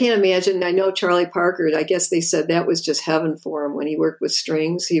 I can't imagine. I know Charlie Parker, I guess they said that was just heaven for him when he worked with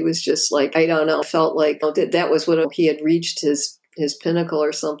strings. He was just like, I don't know, felt like that was what he had reached his pinnacle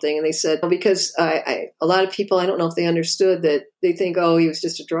or something. And they said, because a lot of people, I don't know if they understood that, they think, he was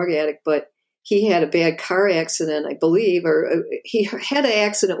just a drug addict, but he had a bad car accident, I believe, or he had an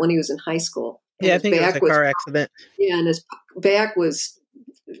accident when he was in high school. Yeah, I think it was a car accident. Yeah, and his back was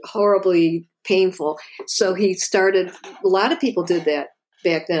horribly painful. So he started, a lot of people did that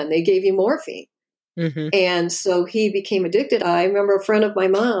back then. They gave you morphine. Mm-hmm. And so he became addicted. I remember a friend of my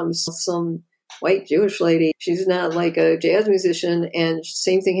mom's, some white Jewish lady, she's not like a jazz musician, and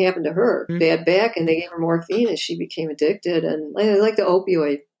same thing happened to her. Mm-hmm. Bad back, and they gave her morphine, and she became addicted, and like the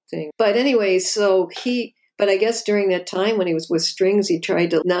opioid thing. But anyway, but I guess during that time when he was with strings, he tried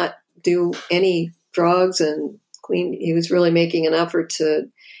to not do any drugs and clean. He was really making an effort to,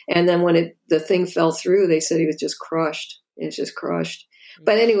 and then when the thing fell through, they said he was just crushed. It was just crushed.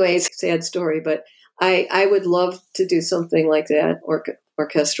 But anyways, sad story, but I would love to do something like that,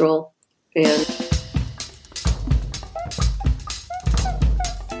 orchestral. And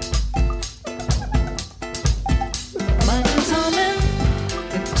mine is humming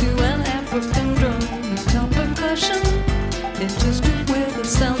into an African drum, top percussion. It just where the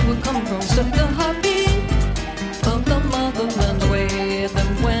sounds will come from. Study the heartbeat of the motherland's way.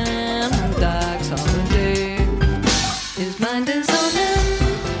 Then when her dog's holiday, his mind is humming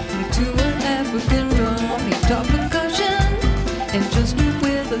into an African drum, top percussion. And just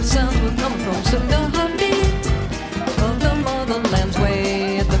where the sounds will come from. So the heartbeat of the motherland's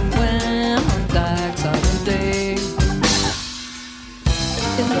way. Then when her dog's holiday.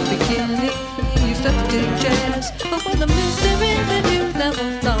 In the beginning, you start to do jazz, but when the mystery that you never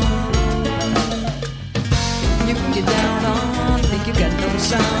know, you can get down on, think you got no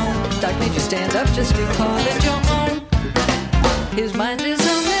sound. Doc made you stand up just to call it your own. His mind is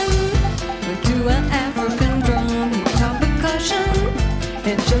humming to an African drum. He taught percussion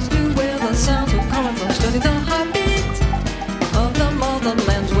and just knew where the sounds were coming from. Study the heartbeat of the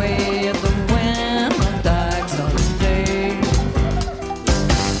motherland's way. At the when the dog's holiday.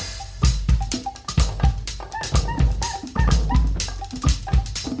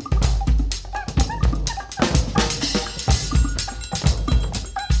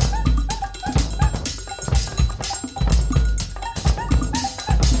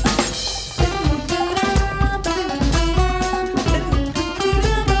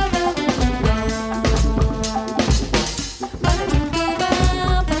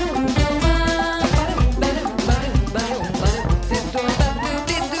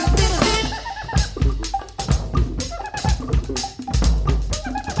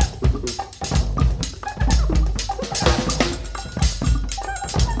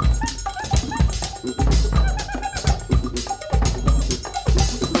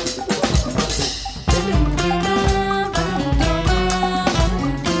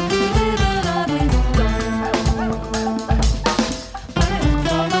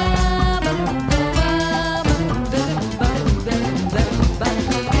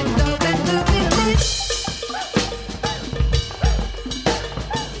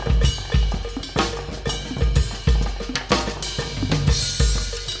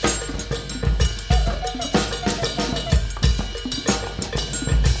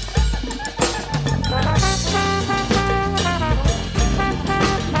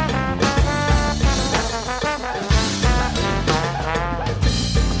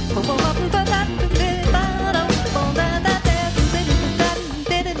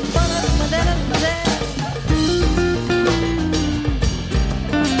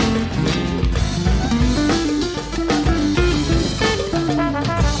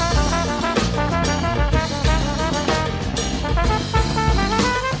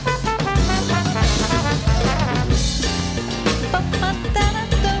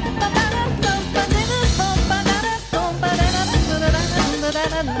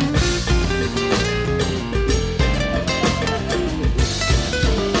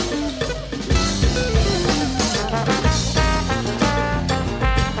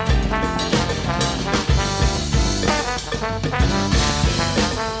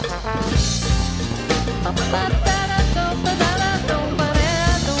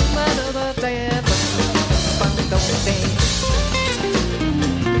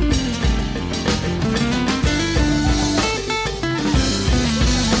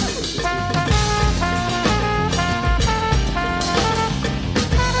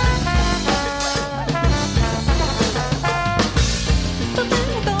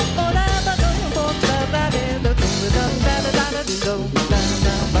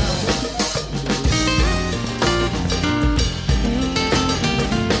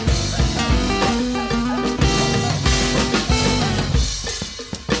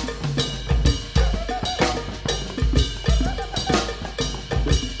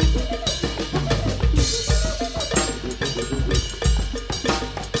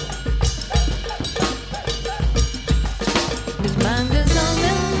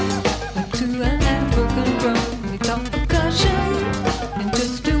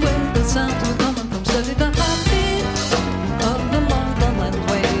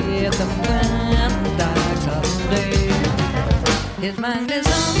 His mind is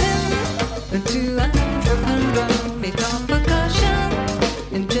open to an African drum. He taught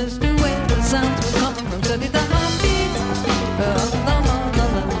percussion in just the way the sounds will come from. Study the heartbeat of the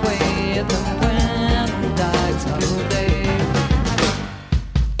motherland way at the wind dies holiday.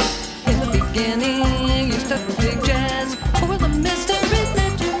 In the beginning, you stuck with big jazz for the mystery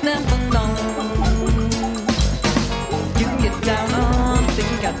that you've never known. You can get down on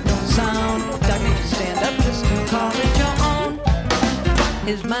things got no sound. That makes you stand up just to call it your own.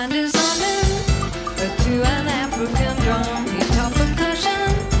 His mind is humming to an African drum. He taught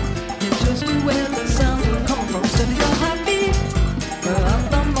percussion in just where the sound will come from. Study your heartbeat of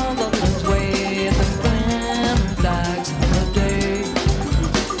the motherland's way. The wind dies holiday.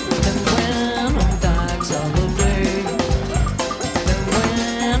 The wind dies holiday. The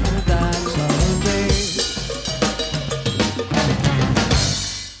wind dies holiday.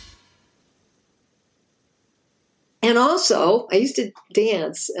 And also, I used to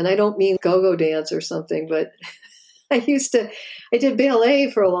dance, and I don't mean go-go dance or something, but I did ballet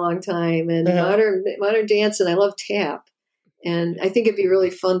for a long time and modern dance, and I love tap. And I think it'd be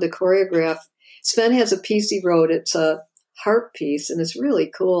really fun to choreograph. Sven has a piece he wrote. It's a harp piece, and it's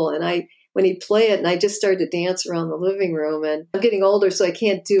really cool. And when he'd play it, and I just started to dance around the living room. And I'm getting older, so I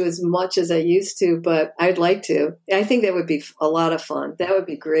can't do as much as I used to, but I'd like to. I think that would be a lot of fun. That would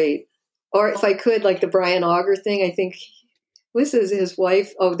be great. Or if I could, like the Brian Auger thing, I think this is his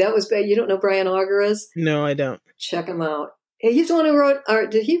wife. Oh, that was bad. You don't know who Brian Auger is? No, I don't. Check him out. He's the one who wrote,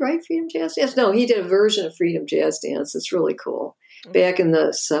 did he write Freedom Jazz Dance? No, he did a version of Freedom Jazz Dance. It's really cool. Back in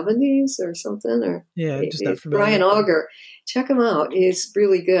the 70s or something. Or yeah, just not familiar. Brian Auger. Check him out. He's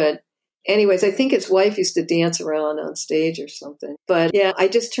really good. Anyways, I think his wife used to dance around on stage or something. But yeah, I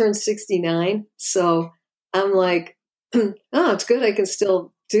just turned 69. So I'm like, oh, it's good. I can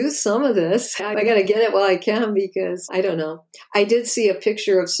still do some of this. I got to get it while I can because I don't know. I did see a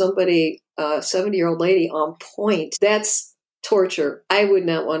picture of somebody, a 70-year-old lady on point. That's torture. I would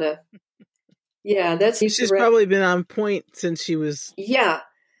not want to. Yeah, that's. She's probably been on point since she was. Yeah.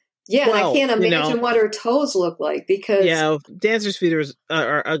 Yeah, well, and I can't imagine what her toes look like because... Yeah, dancers' feet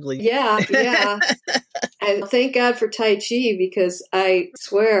are ugly. Yeah. And thank God for Tai Chi because I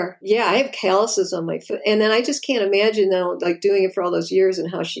swear, I have calluses on my foot. And then I just can't imagine now, like doing it for all those years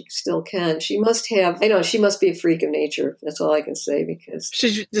and how she still can. She must have, she must be a freak of nature. That's all I can say because...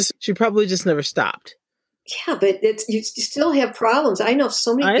 She probably just never stopped. Yeah, but you still have problems. I know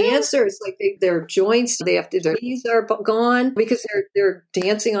so many dancers, like their joints, their knees are gone because they're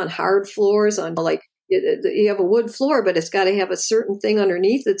dancing on hard floors. On like you have a wood floor, but it's got to have a certain thing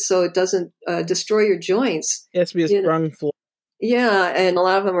underneath it so it doesn't destroy your joints. It has to be a sprung floor. Yeah, and a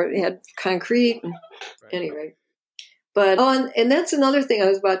lot of them had concrete. Anyway. But and that's another thing I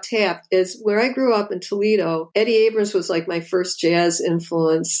was about tap is where I grew up in Toledo. Eddie Abrams was like my first jazz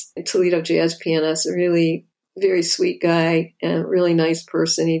influence, a Toledo jazz pianist, a really very sweet guy and really nice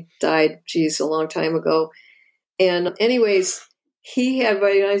person. He died, a long time ago. And anyways, he had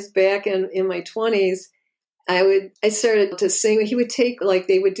when I was back in my 20s, I started to sing. He would take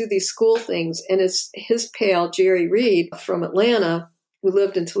they would do these school things, and his pal Jerry Reed from Atlanta, who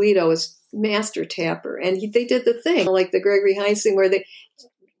lived in Toledo, was master tapper, and they did the thing like the Gregory Hines thing where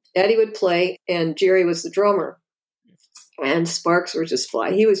Eddie would play and Jerry was the drummer and sparks were just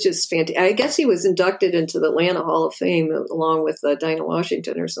flying. He was just fantastic. I guess he was inducted into the Atlanta Hall of Fame along with Dinah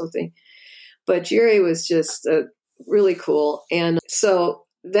Washington or something, but Jerry was just really cool. And so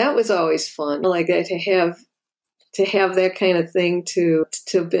that was always fun, like to have that kind of thing to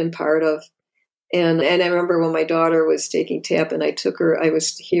have been part of. And I remember when my daughter was taking tap and I took her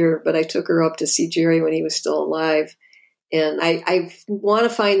up to see Jerry when he was still alive. And I want to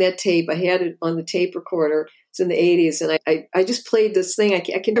find that tape. I had it on the tape recorder. It's in the 80s. And I just played this thing.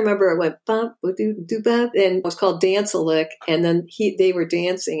 I can remember it went bump, do bump, and it was called Dance a Lick. And then they were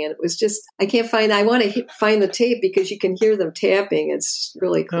dancing. And it was just, I want to find the tape because you can hear them tapping. It's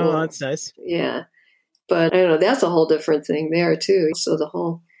really cool. Oh, that's nice. Yeah. But I don't know, that's a whole different thing there too. So the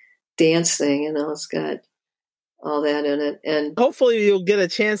whole dance thing, it's got all that in it. And hopefully you'll get a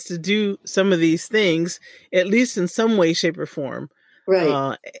chance to do some of these things, at least in some way, shape, or form.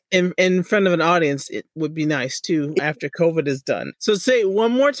 Right. In front of an audience, it would be nice too after COVID is done. So say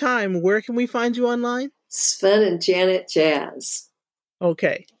one more time, where can we find you online? Sven and Janet Jazz.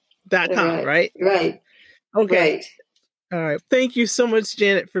 Okay. .com, right? Right. Okay. Right. All right. Thank you so much,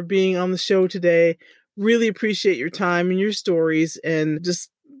 Janet, for being on the show today. Really appreciate your time and your stories and just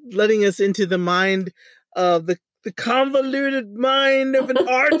letting us into the mind of the convoluted mind of an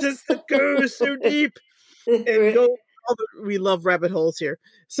artist that goes so deep and we love rabbit holes here.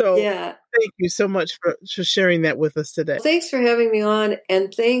 So Yeah. thank you so much for sharing that with us today. Thanks for having me on,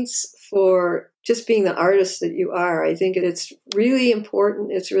 and thanks for just being the artist that you are. I think it's really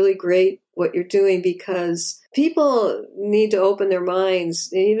important. It's really great what you're doing, because people need to open their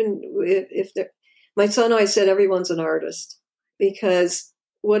minds. Even if they're, my son always said, everyone's an artist, because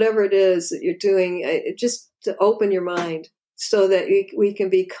whatever it is that you're doing, just to open your mind so that we can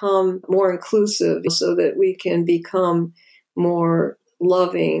become more inclusive, so that we can become more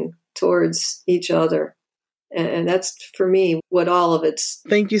loving towards each other. And that's, for me, what all of it's.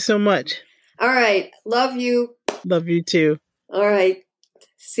 Thank you so much. All right. Love you. Love you too. All right.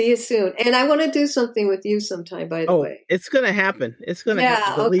 See you soon. And I want to do something with you sometime, by the way. It's going to happen. It's going to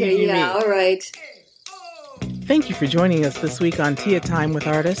happen. Okay. Yeah. All right. Thank you for joining us this week on Tia Time with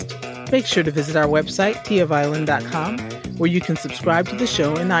Artist. Make sure to visit our website, tiaviolin.com, where you can subscribe to the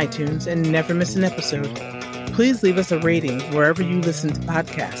show in iTunes and never miss an episode. Please leave us a rating wherever you listen to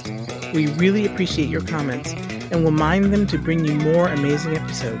podcasts. We really appreciate your comments and will mine them to bring you more amazing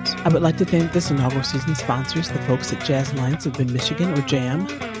episodes. I would like to thank this inaugural season sponsors, the folks at Jazz Alliance of Mid-Michigan, or JAM.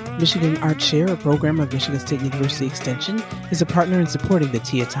 Michigan Art Share, a program of Michigan State University Extension, is a partner in supporting the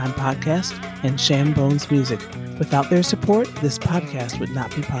Tia Time podcast and Sham Bones Music. Without their support, this podcast would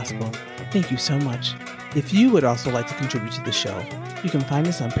not be possible. Thank you so much. If you would also like to contribute to the show, you can find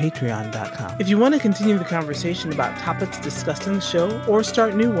us on patreon.com. If you want to continue the conversation about topics discussed in the show or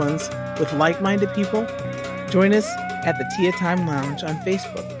start new ones with like-minded people, join us at the Tia Time Lounge on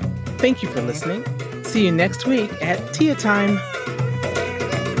Facebook. Thank you for listening. See you next week at Tia Time.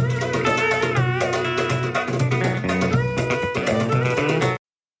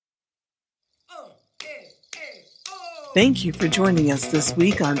 Thank you for joining us this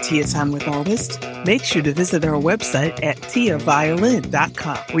week on Tia Time with Artist. Make sure to visit our website at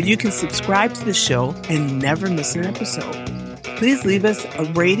tiaviolin.com, where you can subscribe to the show and never miss an episode. Please leave us a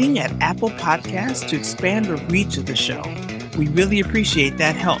rating at Apple Podcasts to expand the reach of the show. We really appreciate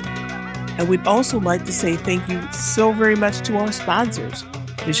that help. And we'd also like to say thank you so very much to our sponsors,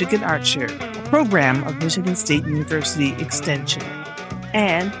 Michigan Art Share, a program of Michigan State University Extension,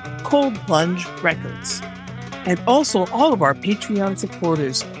 and Cold Plunge Records. And also all of our Patreon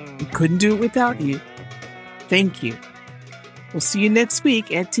supporters. We couldn't do it without you. Thank you. We'll see you next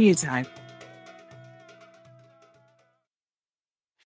week at Tia Time.